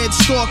crackheads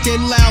stalking,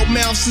 loud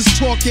mouths is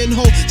talking.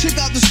 Ho, check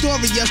out the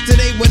story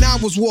yesterday when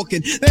I was walking.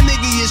 That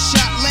nigga you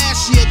shot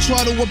last year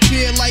try to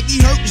appear like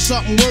he hurtin'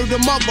 something. Word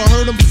him up, I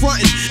heard him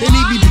frontin'. And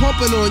he be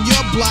pumping on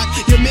your block.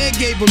 Your man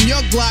gave him your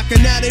Glock,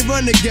 and now they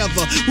run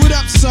together. What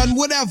up, son?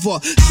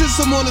 Whatever.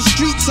 Since I'm on the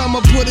streets,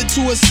 I'ma put it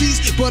to a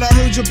cease. But I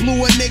heard you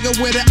blew a nigga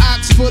with an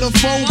ox for the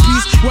phone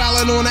piece.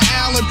 Wildin' on the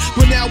island,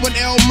 but now in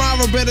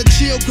Elmira, better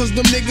chill, cause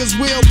them niggas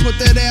will put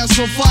that ass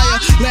on fire.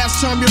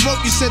 Last time you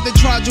wrote, you said they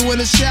tried you in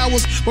the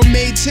showers, but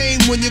maintain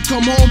when you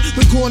come home,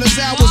 the corner's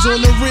ours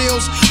on the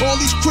reels. All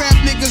these crap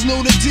niggas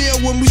know the deal.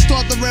 When we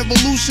start the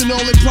revolution,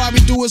 all they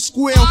probably do is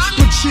squeal.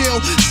 But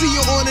chill, see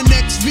you on the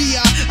next VI.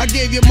 I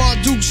gave you my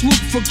Duke's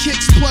Luke for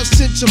kicks, plus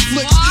sent your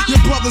flicks.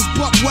 Your brother's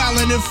buck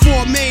wildin' in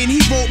Fort Maine. He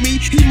wrote me,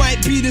 he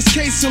might be this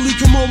case till he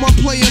come home, I'm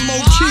playing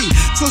low key.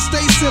 So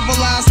stay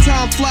civilized,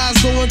 time flies,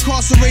 though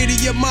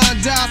incarcerated, your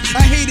mind dies.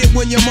 I hate it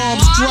when your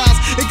mom's drives.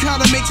 It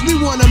kinda makes me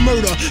wanna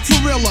murder. For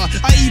real,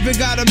 I even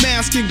got a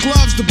mask and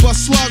gloves to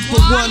bust slugs,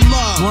 but one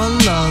love. One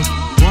love,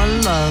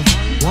 one love,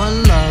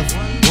 one love,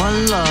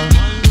 one love.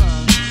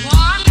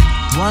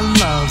 One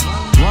love,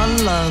 one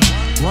love,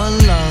 one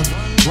love,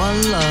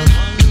 one love.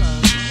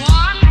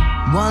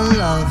 One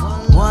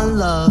love, one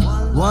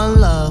love, one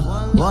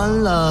love,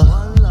 one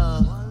love.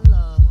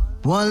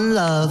 One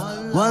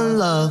love, one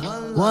love,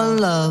 one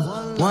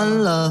love,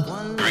 one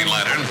love. Green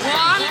Lantern.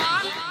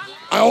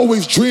 I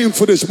always dreamed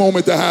for this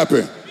moment to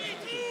happen.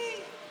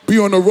 Be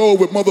on the road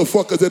with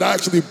motherfuckers that I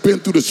actually been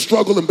through the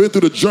struggle and been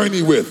through the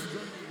journey with.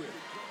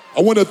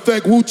 I want to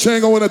thank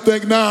Wu-Tang, I want to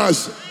thank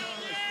Nas.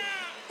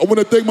 I want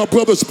to thank my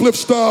brother Spliff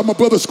Star, my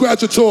brother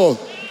Scratchator,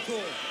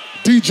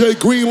 DJ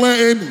Green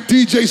Lantern,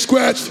 DJ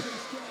Scratch,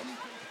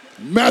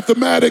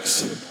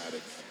 Mathematics.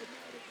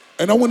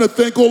 And I want to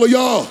thank all of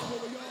y'all.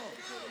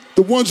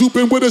 The ones who've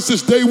been with us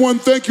since day one,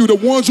 thank you. The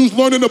ones who's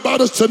learning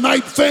about us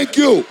tonight, thank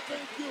you.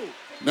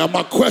 Now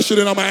my question,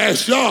 and I'm gonna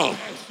ask y'all,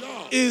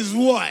 is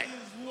what?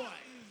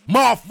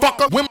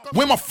 Motherfucker,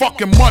 where my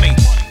fucking money?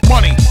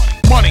 Money,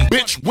 money,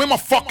 bitch, where my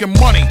fucking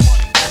money?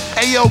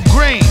 Ayo,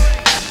 Green,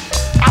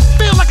 I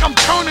feel like I'm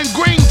turning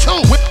green too.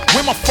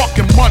 Where my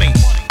fucking money?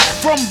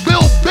 From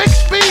Bill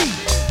Bixby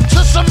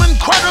to some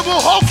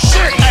Incredible Hulk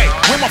shit. Hey,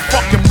 where my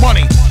fucking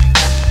money?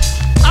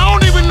 I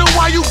don't even know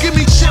why you give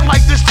me shit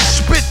like this to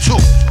spit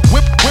to.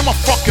 Where my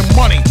fucking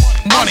money?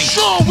 Money, I'm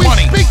sure we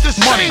money, speak the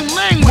money, same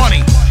language.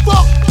 Money.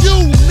 Fuck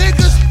you,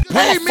 niggas.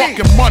 Pay me.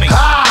 Fucking money.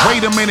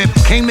 Wait a minute,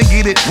 came to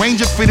get it.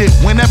 Ranger fitted.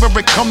 Whenever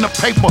it come to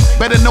paper,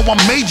 better know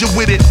I'm major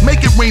with it.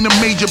 Make it rain a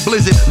major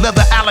blizzard.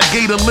 Leather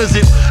alligator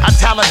lizard. I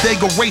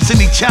Talladega race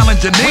any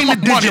challenger. Name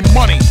it digit.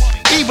 Money.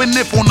 Even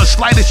if on the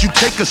slightest you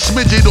take a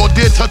smidget or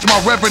dare touch my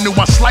revenue,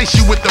 I slice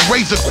you with the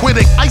razor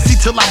quidditch. Icy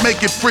till I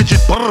make it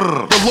frigid.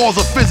 Brrr. The laws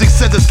of physics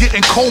says it's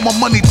getting cold. My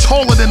money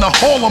taller than a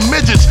hall of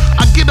midgets.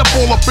 I get up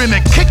all up in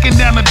it, kicking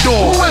down the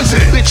door. Who is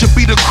it? Bitch, it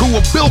be the crew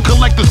of bill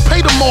collectors.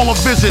 Pay them all a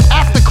visit.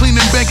 After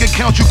cleaning bank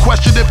accounts, you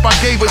questioned if I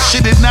gave a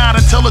shit at 9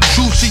 to tell the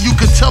truth, so you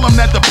can tell them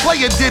that the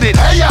player did it.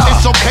 Hey,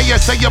 it's okay, I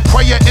say a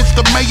prayer. It's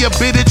the mayor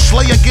bid it.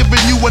 Slayer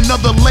giving you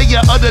another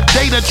layer of the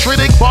data.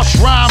 Tritic bust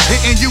rhymes,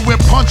 hitting you with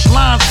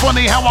punchlines.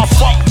 Funny how I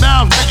fuck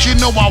now, let you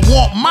know I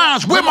want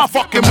mines. Where my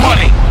fucking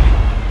money?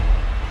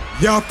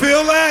 Y'all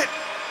feel that?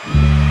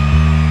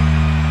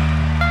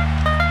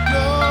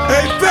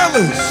 Hey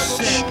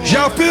fellas,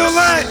 y'all feel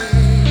that?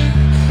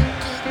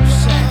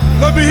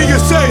 Let me hear you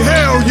say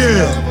hell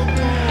yeah.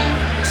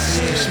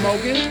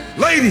 Smoking?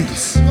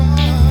 Ladies,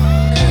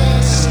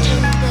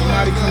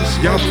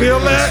 y'all feel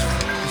that?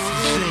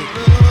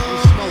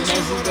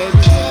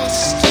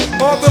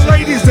 All the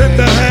ladies in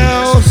the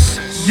house,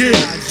 yeah.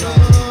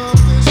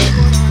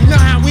 Know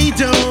how we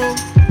do.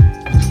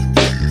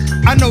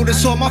 I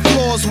notice all my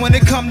flaws when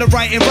it come to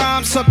writing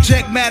rhymes.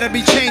 Subject matter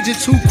be changing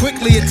too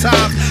quickly at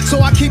times,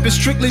 so I keep it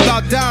strictly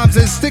about dimes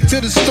and stick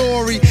to the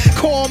story.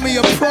 Call me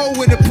a pro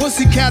in the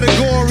pussy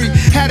category.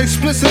 Had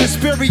explicit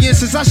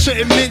experiences I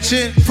shouldn't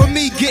mention. For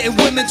me, getting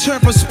women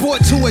turned from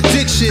sport to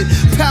addiction.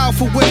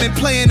 Powerful women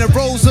playing the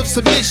roles of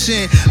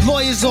submission.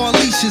 Lawyers on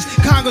leashes,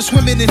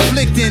 congresswomen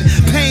inflicting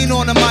pain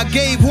on them. I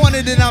gave one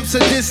it and I'm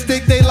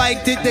sadistic. They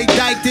liked it, they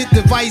diked it,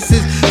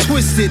 devices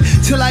twisted.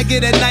 Till I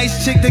get a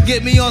nice chick to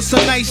get me on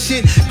some nice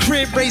shit.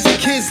 Crib raising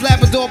kids,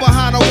 Labrador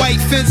behind a white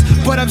fence.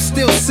 But I'm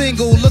still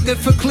single, looking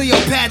for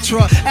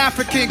Cleopatra,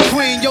 African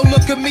queen. Yo,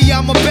 look at me,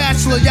 I'm a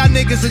bachelor. Y'all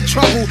niggas in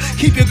trouble.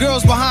 Keep your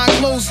girls behind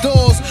closed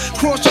doors.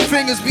 Cross your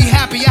fingers, be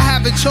happy I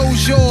haven't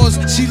chose yours.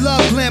 She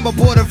love glamour,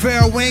 bought a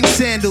Vera Wing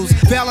sandals,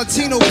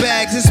 Valentino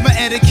bags. It's my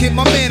etiquette,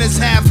 my man is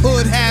half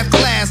hood, half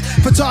class.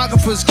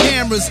 Photographers,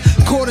 cameras,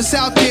 caught us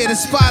out there. The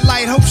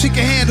spotlight, hope she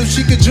can handle.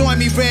 She could join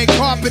me red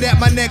carpet at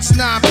my next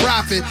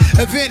non-profit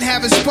event,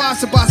 having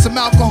sponsored by some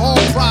alcohol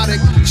product.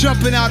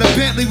 Jumping out of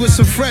Bentley with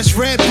some fresh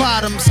red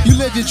bottoms. You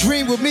lived your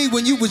dream with me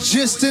when you was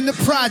just in the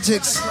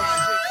projects.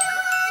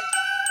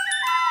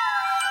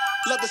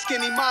 Love the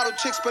skinny model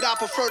chicks, but I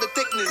prefer the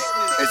thickness.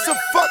 It's a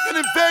fucking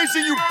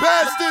invasion, you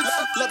bastards.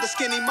 Love the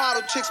skinny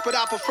model chicks, but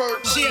I prefer.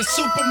 She a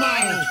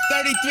supermodel,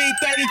 33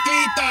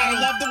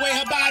 throttle. Love the way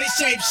her body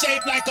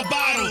shaped like a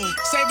bottle.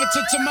 Save it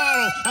to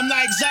tomorrow. I'm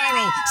like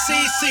Zorro,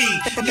 CC,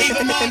 leave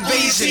them on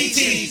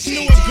VCT.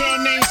 Knew a girl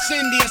named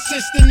Cindy, a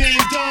sister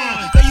named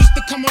Dawn. They used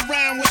to come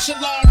around with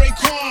Shalari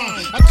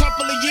Raekwon. A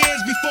couple of years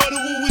before the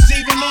woo was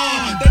even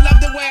on. They love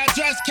the way I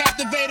dress,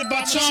 captivated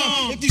by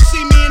charm. If you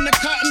see me in the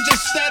cut, I'm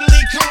just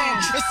steadily calm.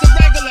 It's a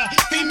regular,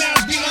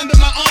 females be under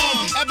my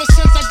arm. Ever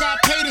since I got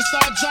paid to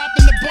start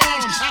dropping the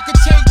bombs, I could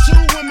take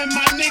 2 women,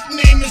 my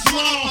nickname is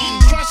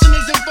Long. Crushing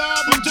is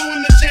involved, I'm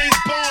doing the James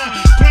Bond.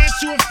 Grant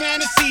you a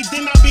fantasy,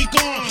 then I'll be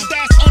gone.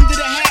 That's under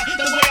the hat,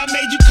 the way I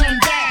made you come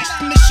back.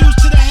 From the shoes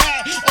to the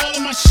hat, all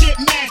of my shit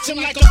match.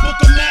 I'm like a book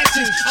of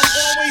matches, I'm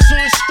always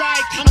on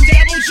strike. I'm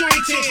double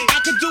jointed,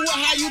 I could do it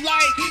how you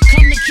like.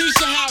 Come to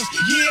Keisha house,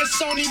 yeah, it's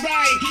only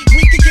right.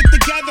 We could get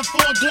together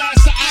for a glass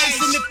of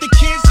ice. And if the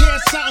kids hear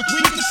something,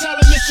 we can tell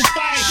them it's a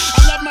fight. I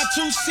love my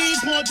 2 C's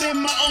more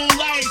than my own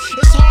life.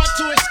 It's hard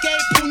to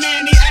escape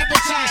punani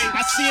appetite.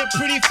 I see a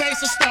pretty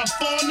face, I start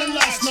falling in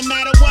lust. No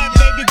matter what,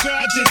 baby girl,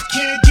 I just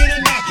can't get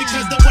enough.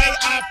 Because the way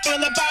I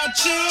feel about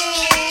you,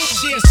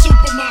 she a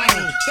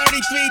supermodel,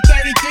 33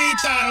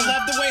 throttle.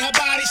 Love the way her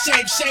body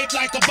shaped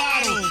like a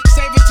bottle.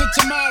 Save it to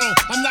tomorrow,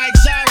 I'm like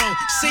Zorro,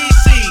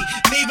 CC,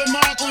 leave a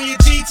mark on your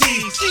TT.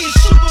 She a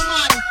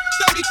supermodel,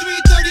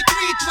 33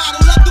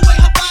 throttle. Love the way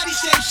her body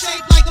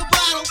shaped like a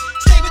bottle.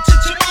 Save it to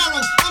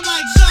tomorrow, I'm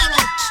like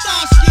Zorro,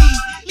 Starsky,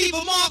 leave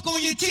a mark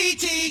on your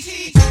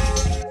TT.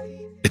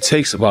 It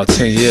takes about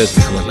 10 years to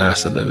become a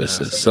master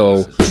lyricist.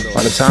 So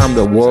by the time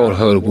the world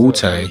heard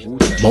Wu-Tang,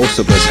 most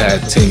of us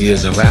had 10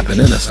 years of rapping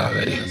in us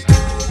already.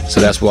 So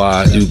that's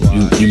why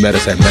you met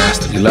us at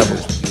mastery level.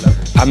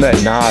 I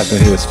met Nas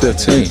when he was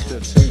 15.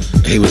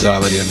 He was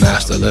already a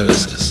master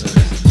lyricist.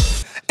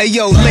 Hey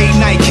yo, late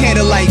night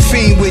candlelight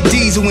fiend with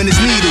diesel in his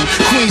needle.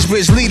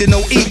 Queensbridge leader,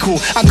 no equal.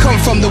 I come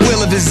from the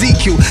will of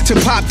Ezekiel to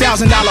pop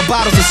 $1,000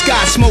 bottles of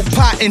scotch, smoke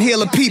pot, and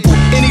heal a people.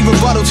 Any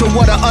rebuttal to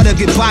what I utter,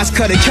 get box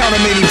cut and count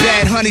them any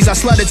bad honeys. I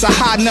slut, it's a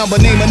high number.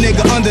 Name a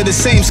nigga under the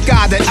same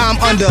sky that I'm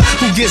under.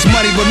 Who gets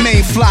money remain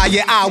fly?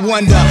 Yeah, I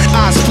wonder.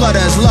 Eyes flutter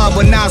as love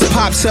when Nas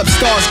pops up.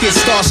 Stars get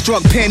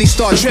starstruck, panties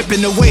start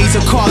dripping. The ways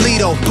of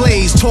Carlito,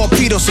 blaze,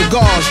 torpedo,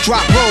 cigars,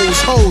 drop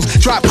rolls, hoes,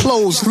 drop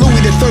clothes.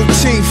 Louis the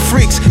 13th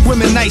freaks,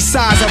 women nice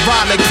size. I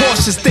ride like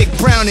Porsches, thick,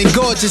 brown, and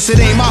gorgeous. It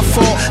ain't my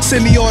fault.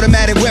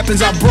 Semi-automatic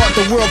weapons, I brought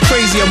the world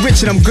crazy. I'm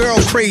rich and I'm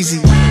girl crazy.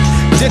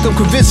 Dick, I'm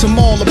convinced them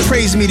all to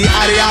praise me. The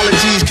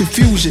ideology is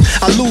confusion.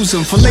 I lose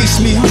them,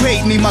 fillets me, who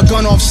hate me, my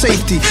gun off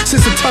safety.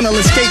 Since the tunnel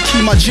escape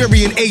key, my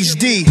jury in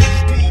HD.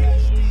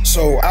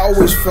 So I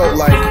always felt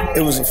like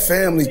it was a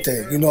family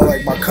thing. You know,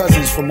 like my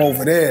cousins from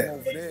over there.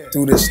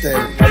 Through this thing,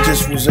 I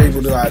just was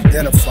able to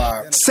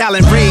identify.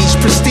 Silent rage,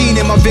 pristine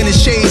in my vintage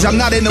shades. I'm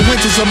not in the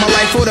winters of my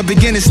life or the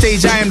beginning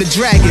stage. I am the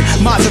dragon.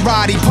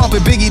 Maserati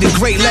pumping Biggie, the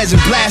great legend,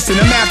 blasting.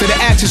 I'm after the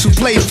actress who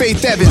played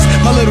Faith Evans.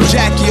 My little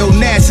Jackie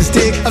Onassis,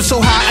 dig. I'm so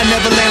high I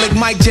never land like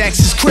Mike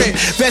Jackson's crib.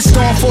 Vest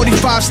on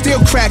 45, still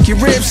crack your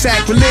ribs.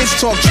 Sacrilege,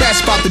 talk trash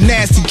about the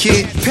nasty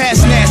kid.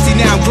 Past nasty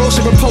now, I'm gross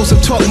and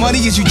repulsive. Talk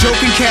money, is you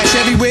joking? Cash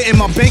everywhere in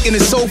my bank, in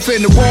the sofa,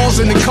 in the walls,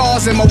 in the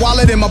cars, in my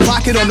wallet, in my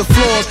pocket, on the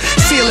floors.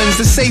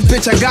 Ceilings, the safe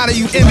bitch, I got it,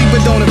 you envy,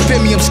 but don't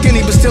offend me. I'm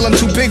skinny, but still I'm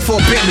too big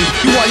for a Bentley.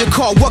 You are your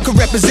car, what could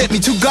represent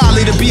me? Too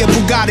godly to be a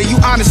Bugatti. You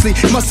honestly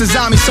must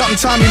design me something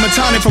Tommy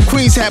Montana from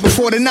Queens had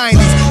before the 90s.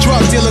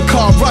 Drug dealer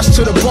car, rush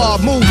to the bar,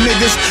 move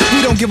niggas.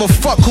 We don't give a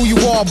fuck who you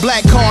are.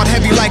 Black card,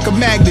 heavy like a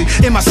magnet.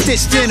 In my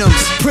stitched denims,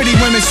 pretty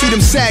women see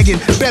them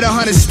sagging. Bet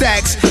 100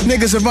 stacks,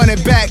 niggas are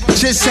running back.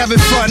 Just having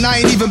fun,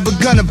 I ain't even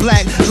begun to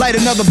black. Light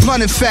another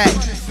blunt, in fact.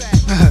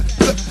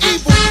 The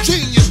evil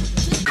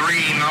genius.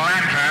 Green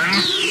Lantern.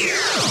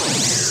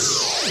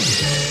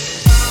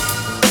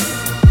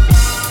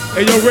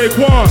 Hey yo,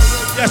 Raekwon.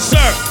 Yes,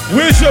 sir.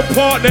 Where's your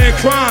partner in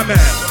crime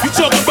at? You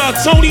talking about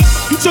Tony?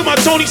 You talking about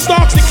Tony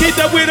Starks, the kid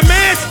that wear the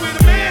mask?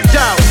 Yo,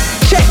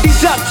 check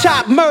these up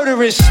top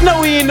murderers.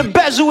 Snowy in the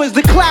bezel is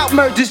the clout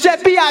murders.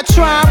 FBI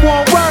trying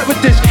one word with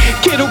this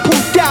kid who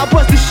pooped out,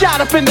 busted shot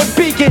up in the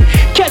beacon.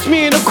 Catch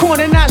me in the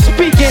corner not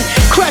speaking.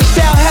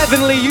 Crushed out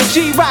heavenly. You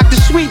G-Rock the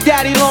sweet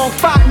daddy long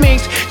fuck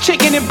minks.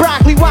 Chicken and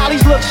broccoli while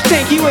he's look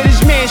stinky with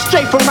his man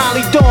straight from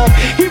Raleigh Dorm.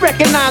 He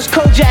recognized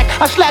Kojak.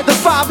 I slapped the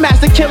 5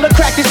 master killer,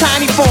 cracked his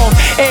tiny form.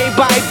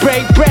 Everybody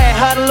break bread,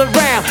 huddle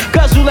around.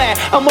 Guzzle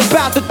that, I'm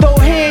about to throw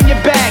hair in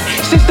your back.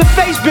 Since the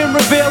face been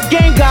revealed,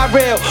 game got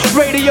real.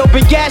 Radio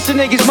been gassing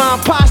niggas, my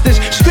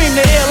imposters. Scream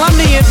the ill, I'm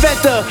the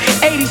inventor.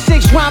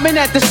 86 rhyming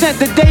at the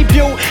center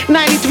debut.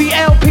 93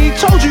 LP,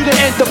 told you to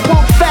enter.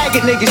 Punk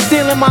faggot niggas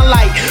stealing my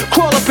light.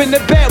 Crawl up in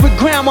the bed with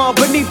grandma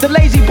beneath the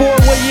lazy boy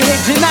where you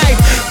hit your knife.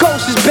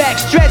 Ghost is back,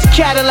 stretch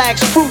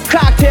Cadillacs, fruit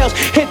cocktails.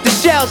 Hit the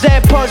shells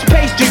at Pudge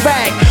pastry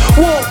rag.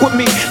 Walk with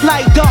me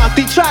like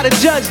Dorothy, try to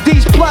judge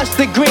these plus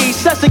degrees.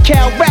 Such a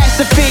cow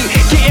recipe,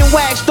 getting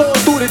waxed all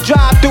through the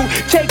drive-thru.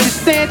 Take the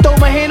stand, throw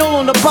my handle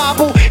on the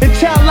Bible and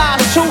tell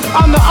lies too.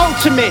 I'm the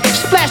ultimate.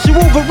 Splash a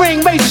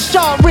Wolverine, razor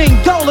star ring,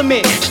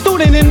 Dolomit.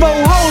 Student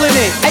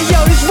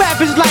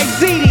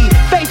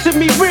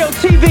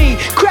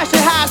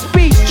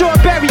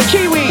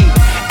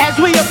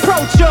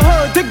culture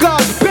hood, the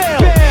God's bill.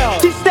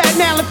 These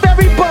Staten Island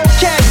ferry boat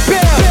cash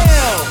bill.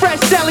 Fresh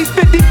delis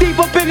 50 deep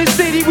up in the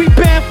city. We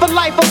banned for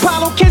life.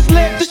 Apollo kids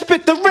live to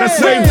spit the real. Let's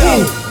say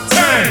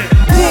Wu-Tang,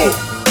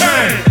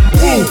 Wu-Tang,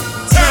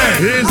 Wu-Tang.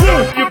 Here's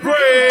up your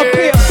brain. A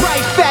pair of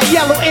bright fat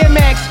yellow Air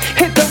Max.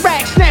 Hit the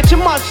rack, snatch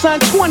 'em up, son.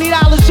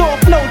 $20 off,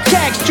 no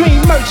tax.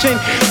 Dream merchant,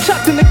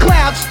 tucked in the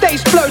clouds, stay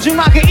splurging,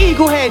 rock an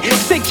eagle head.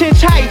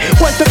 6-inch height,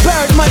 was the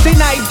bird. Monday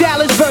night,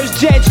 Dallas verse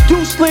Jets.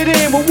 2 slid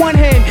in with 1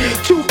 hand.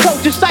 2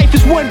 coaches,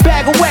 ciphers, 1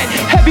 bag of wet.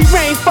 Heavy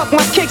rain, fuck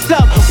my kicks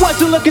up.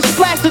 Wasn't looking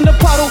splashed in the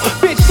puddle.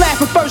 Bitch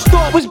laughing, first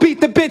thought was beat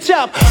the bitch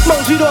up.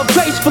 Moseyed off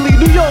gracefully,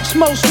 New York's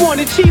most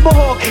wanted Chiba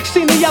Hawk.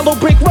 Seen the yellow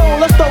brick roll,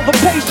 left over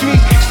pastries.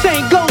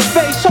 Saint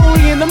Ghostface,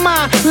 holy in the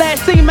mind.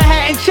 Last seen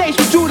Manhattan Chase,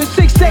 we drew the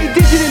 6-8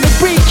 digit in the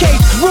briefcase.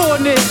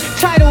 Rawness,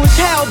 title is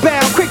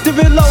hellbound. Quick to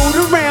reload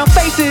around,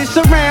 faces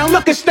surround,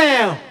 look us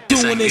down.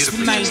 Doing this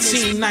from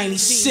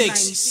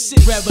 1996.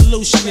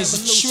 Revolution is a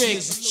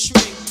trick.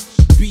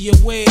 Be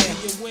aware.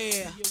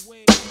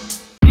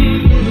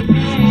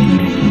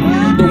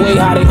 The way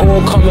how they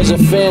all come as a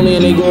family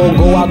and they all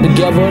go out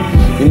together.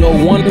 You know,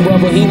 one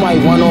brother, he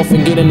might run off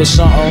and get into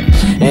something,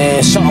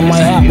 and something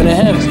might happen to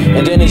him.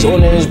 And then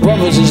one of his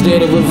brothers is there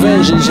to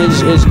revenge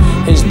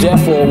his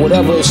death or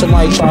whatever. If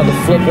somebody tried to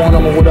flip on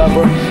him or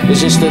whatever. It's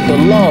just the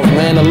love,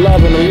 man, the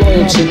love and the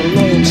loyalty.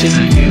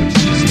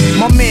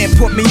 My man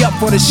put me up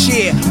for the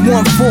share,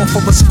 1/4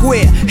 of a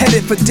square,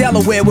 headed for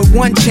Delaware with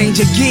 1 change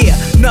of gear.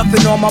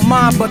 Nothing on my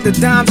mind but the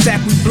dime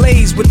sack we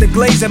blaze, with the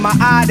glaze in my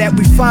eye that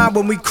we find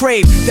when we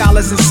crave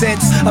dollars and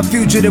cents. A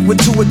fugitive with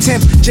 2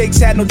 attempts, Jake's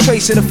had no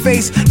trace of the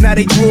face, now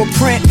they grew a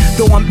print.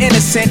 Though I'm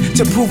innocent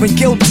to proving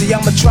guilty,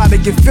 I'ma try to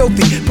get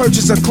filthy,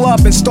 purchase a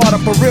club and start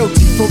up a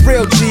realty. For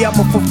real G,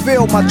 I'ma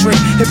fulfill my dream.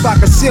 If I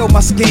conceal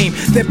my scheme,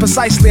 then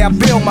precisely I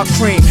build my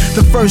cream.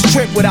 The first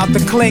trip without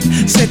the clink,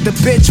 sent the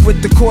bitch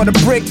with the quarter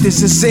brick.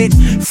 This is it,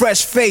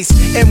 fresh face,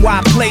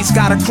 NY place.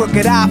 Got a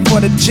crooked eye for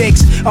the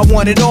jakes. I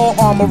want it all,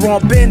 armor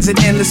on bins and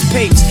endless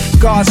papes.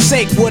 God's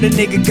sake, what a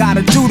nigga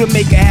gotta do to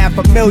make a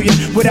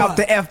 $500,000 without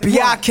the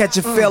FBI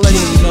catching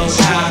feelings? You know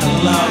how to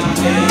love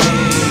me.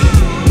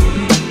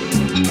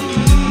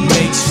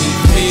 Makes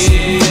me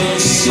feel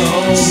so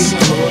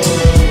good.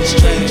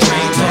 Straight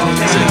drink on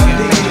me.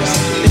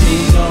 You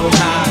know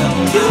how to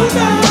love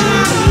me.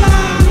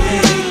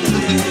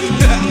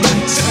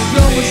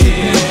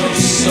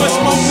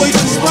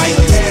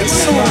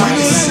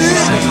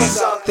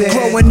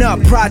 Growing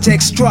up,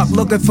 project struck,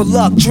 looking for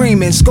luck,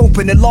 dreaming,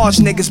 scoping the large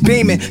niggas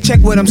beaming.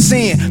 Check what I'm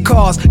seeing,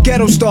 cars,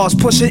 ghetto stars,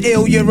 pushing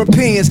ill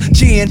Europeans.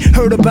 G'ing,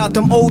 heard about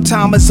them old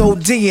timers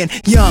ODing.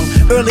 Young,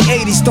 early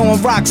 80s, throwing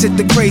rocks at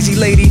the crazy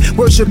lady,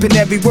 worshiping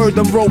every word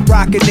them rope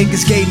rockin'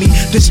 niggas gave me.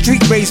 The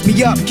street raised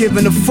me up,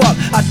 giving a fuck.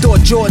 I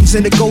thought Jordans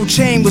and the gold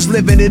chain was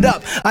living it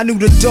up. I knew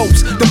the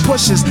dopes, the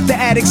pushers, the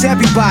addicts,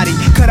 everybody.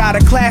 Cut out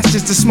of class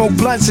just to smoke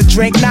blunts and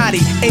drink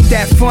naughty. Ain't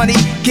that funny?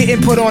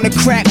 Getting put on the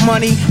crack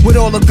money with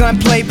all the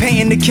gunplay,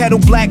 painting the kettle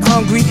black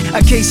hungry.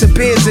 A case of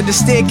beers in the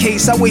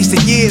staircase, I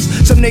wasted years.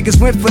 Some niggas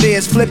went for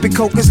theirs, flipping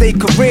coke as they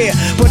career.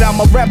 But I'm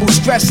a rebel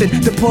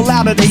stressing to pull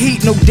out of the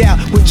heat, no doubt.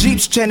 With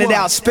Jeeps trending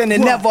out,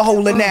 spinning, never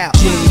holding out.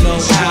 You know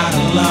how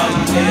to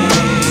love me.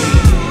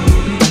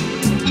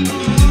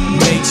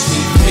 Makes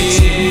me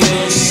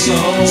feel so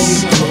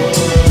good.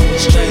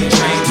 Straight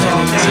drink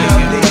on me.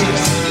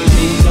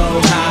 You know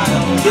how to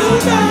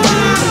love me.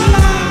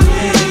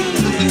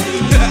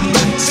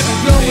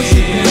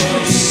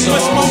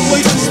 What's my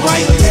voice is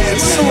right?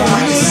 So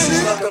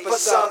looking for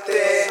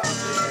something.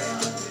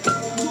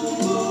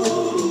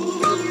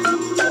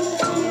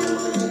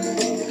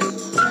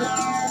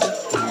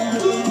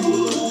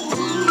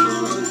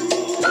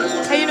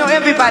 Hey, you know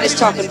everybody's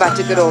talking about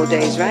the good old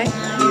days, right?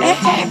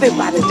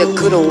 Everybody, the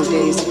good old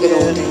days, the good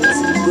old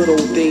days, the good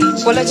old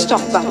days. Well, let's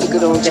talk about the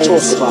good old days.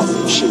 Talk about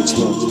them shits,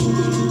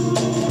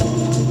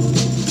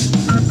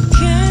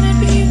 Can it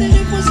be that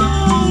it was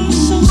all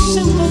so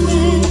simple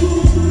then?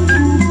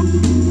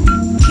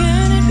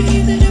 Can it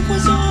be that it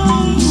was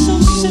all so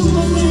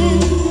simple then?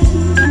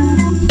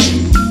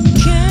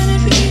 Can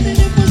it be that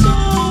it was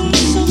all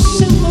so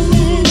simple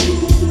then?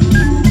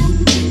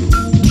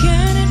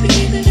 Can it be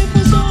that it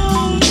was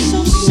all so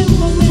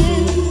simple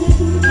then?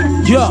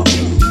 Yo,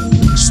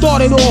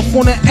 started off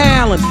on the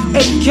island,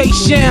 AK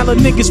Shandler,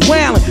 niggas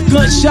wailing,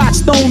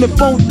 gunshots thrown and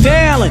phone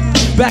dialing.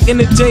 Back in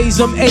the days,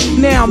 I'm 8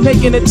 now,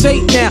 making a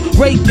tape now.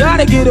 Ray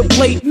gotta get a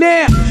plate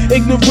now.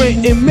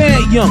 Ignorant and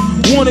mad young,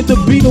 wanted to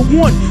be the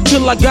one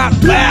till I got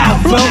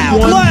loud. Felt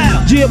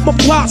one. Yeah, my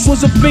pops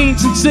was a fiend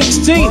since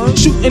 16,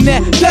 shooting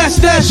that's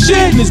that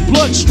shit in his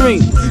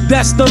bloodstream.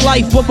 That's the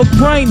life of a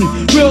grimy,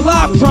 real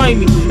life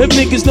grimy. If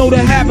niggas know the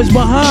habits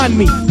behind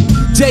me.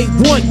 Day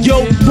one,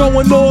 yo,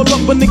 growing all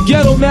up in the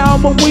ghetto. Now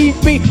I'm a weed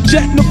fiend,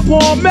 jetting the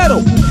palmetto.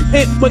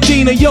 In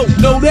Medina, yo,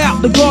 no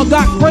doubt, the girl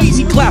got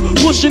crazy clout,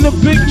 pushing a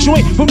big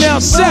joint from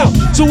down south.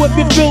 So if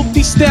you're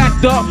filthy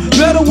stacked up,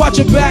 better watch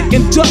your back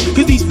and duck,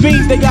 cause these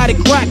fiends, they got it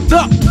cracked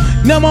up.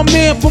 Now my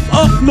man from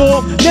up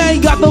north, now he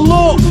got the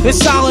law. It's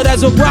solid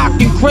as a rock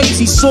and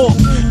crazy soft.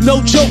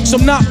 No jokes,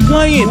 I'm not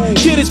playing.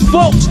 Kid is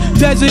folks,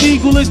 Desert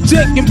Eagle his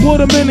dick and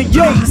put him in a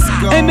yoke.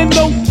 And the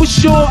note for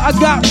sure, I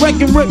got wreck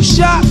and rip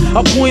shot.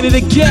 I pointed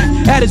a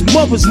cat at his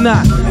mother's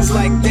knot. It's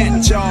like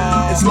that,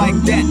 y'all. It's like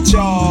that,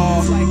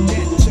 y'all.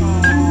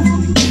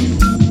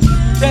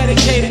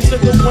 Dedicated to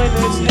the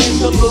winners and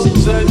the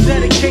losers.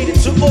 Dedicated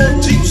to all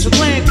Jeeps and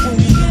Land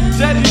Cruisers.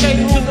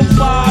 Dedicated to the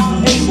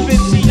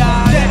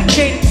 5-850i.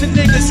 Dedicated to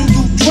niggas who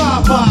do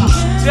drive-bys.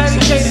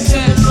 Dedicated to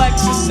the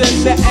Lexus and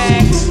the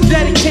Axe.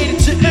 Dedicated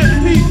to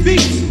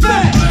MPVs.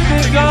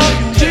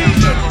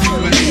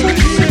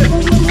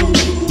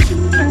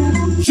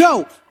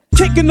 Yo,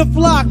 kicking the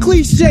fly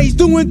cliches,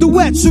 doing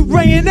duets with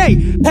Ray and A.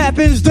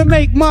 Happens to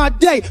make my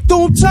day.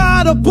 Though I'm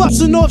tired of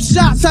busting off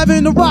shots,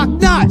 having to rock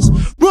knots,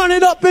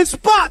 running up in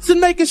spots and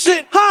making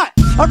shit hot.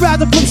 I'd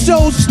rather put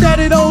shows instead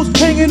of those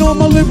hanging on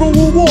my living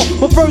room wall.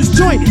 My first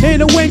joint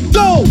and it went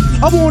gold.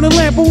 I want a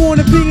lamp, I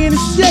wanna be in the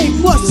shade,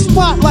 plus the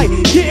spotlight,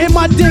 getting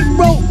my dick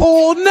broke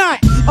all night.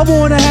 I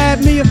wanna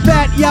have me a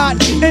fat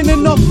yacht and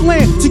enough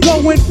land to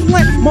go and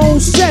plant my own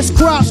cess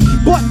crops.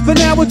 But for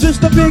now it's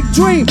just a big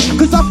dream,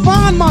 cause I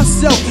find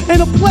myself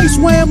in a place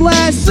where I'm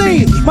last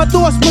seen. My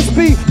thoughts must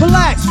be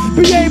relaxed,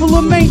 be able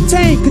to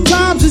maintain, cause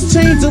times has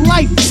changed and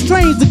life is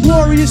strange. The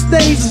glorious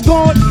days is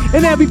gone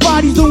and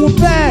everybody's doing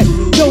bad.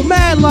 Yo,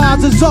 mad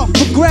lives is up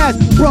for grabs.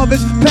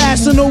 Brothers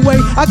passing away,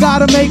 I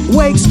gotta make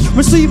wakes,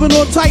 receiving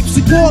all types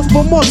of calls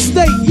from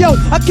upstate. Yo,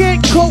 I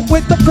can't cope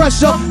with the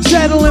pressure,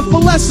 settling for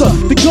lesser.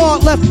 The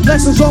God left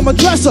lessons on my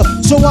dresser,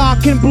 so I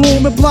can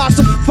bloom and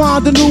blossom,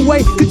 find a new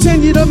way,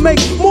 continue to make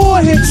more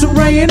hits with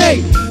Ray and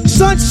A.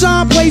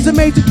 Sunshine plays a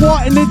major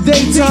part in the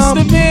daytime.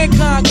 Peace to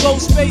mankind,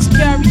 ghost face,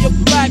 carry a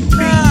black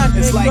nine.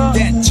 It's like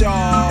that,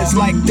 y'all. It's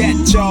like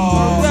that,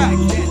 y'all. Like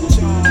that.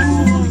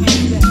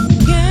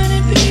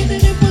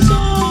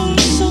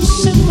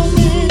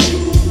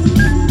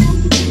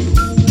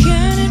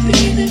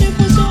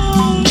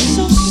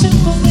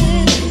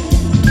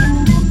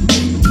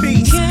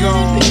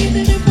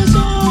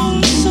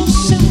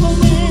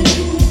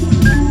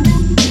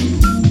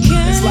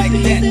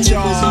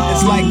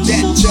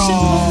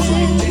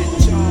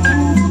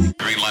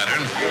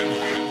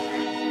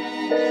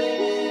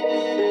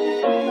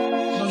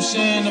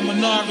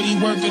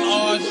 Working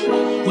hard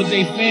with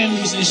their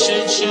families and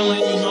shit, chilling,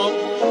 you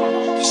know.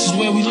 This is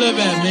where we live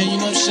at, man, you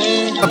know what I'm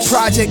saying? A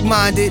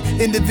project-minded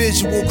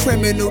individual,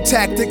 criminal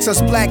tactics.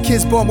 Us black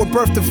kids born with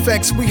birth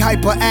defects. We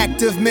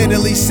hyperactive,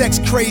 mentally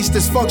sex-crazed,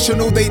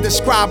 dysfunctional. They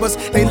describe us.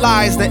 They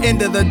lies the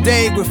end of the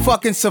day. We're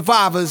fucking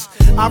survivors.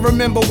 I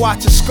remember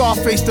watching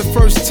Scarface the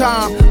first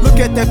time. Look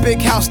at that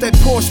big house that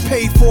Porsche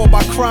paid for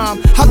by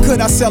crime. How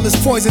could I sell this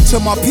poison to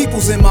my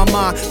peoples in my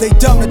mind? They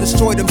dumb to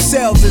destroy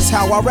themselves is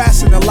how I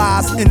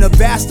rationalize in a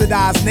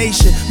bastardized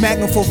nation.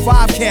 Magnum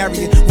 45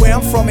 carrying. Where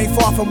I'm from ain't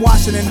far from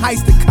Washington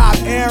Heights, the cop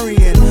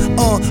Aryan.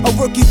 A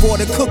rookie bought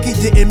a cookie,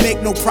 didn't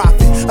make no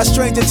profit. A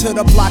stranger to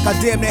the block, I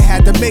damn near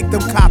had to make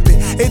them cop it.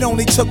 It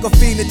only took a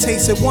fiend to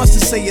taste it once to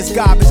say it's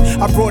garbage.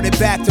 I brought it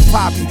back to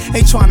Poppy,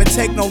 ain't trying to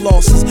take no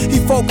losses. He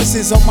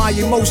focuses on my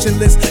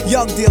emotionless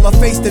young dealer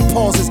faced in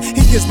pauses.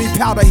 He gives me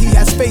powder, he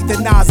has faith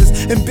in Nas's.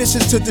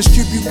 Ambitions to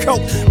distribute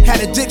coke,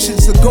 had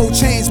addictions to gold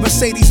chains,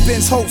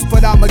 Mercedes-Benz hopes,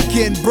 but I'm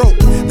again broke.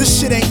 This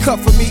shit ain't cut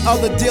for me,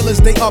 other dealers,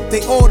 they up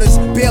their orders.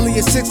 Barely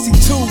at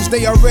 62s,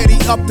 they already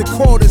up the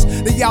quarters.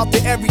 They out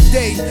there every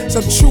day,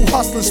 some true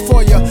hustlers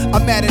for ya.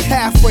 I'm at it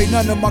halfway,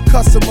 none of my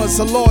customers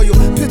are loyal.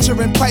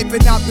 Picturing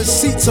piping out the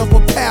seats of a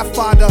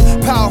Pathfinder.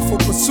 Powerful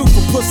pursuit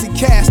for pussy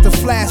cash to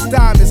flash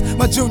diamonds.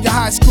 My junior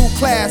high school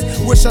class,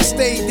 wish I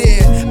stayed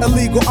there.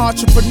 Illegal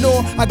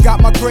entrepreneur, I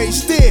got my grade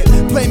still.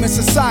 Blaming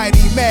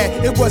society,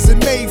 mad, it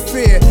wasn't made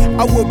fair.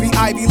 I would be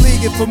Ivy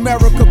League if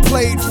America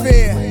played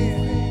fair.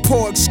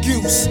 Poor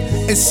excuse,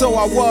 and so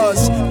I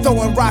was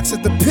throwing rocks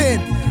at the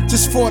pen.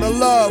 Just for the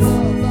love,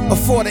 or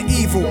for the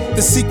evil,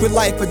 the secret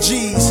life of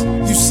G's.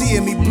 You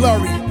seeing me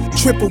blurry,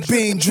 triple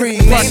beam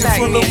dreams. Pocket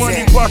full of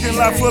money, parking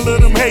lot full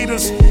of them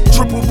haters.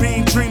 Triple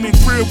beam dreaming,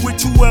 crib with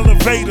 2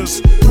 elevators.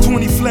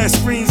 20 flat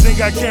screens and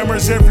got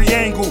cameras every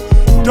angle.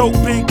 Dope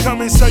been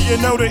coming, so you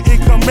know the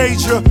income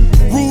major.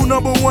 Rule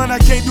number 1, I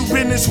can't do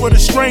business with a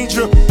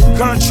stranger.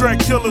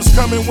 Contract killers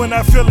coming when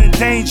I feel in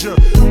danger.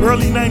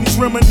 Early 90s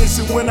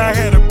reminiscing when I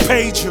had a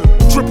pager.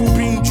 Triple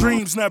beam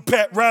dreams, now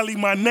Pat Riley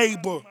my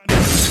neighbor.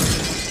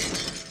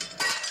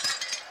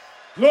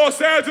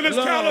 Los Angeles,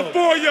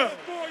 California,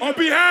 on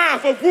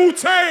behalf of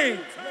Wu-Tang,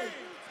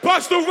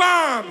 Busta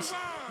Rhymes,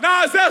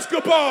 Nas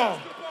Escobar,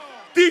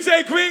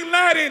 DJ Green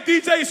Lantern,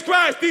 DJ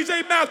Scratch,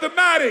 DJ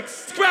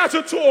Mathematics,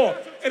 Scratcher Tour,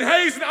 and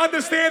Hayes and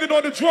Understanding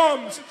on the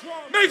drums.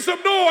 Make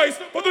some noise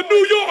for the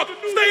New York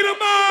State of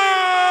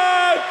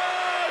Mind!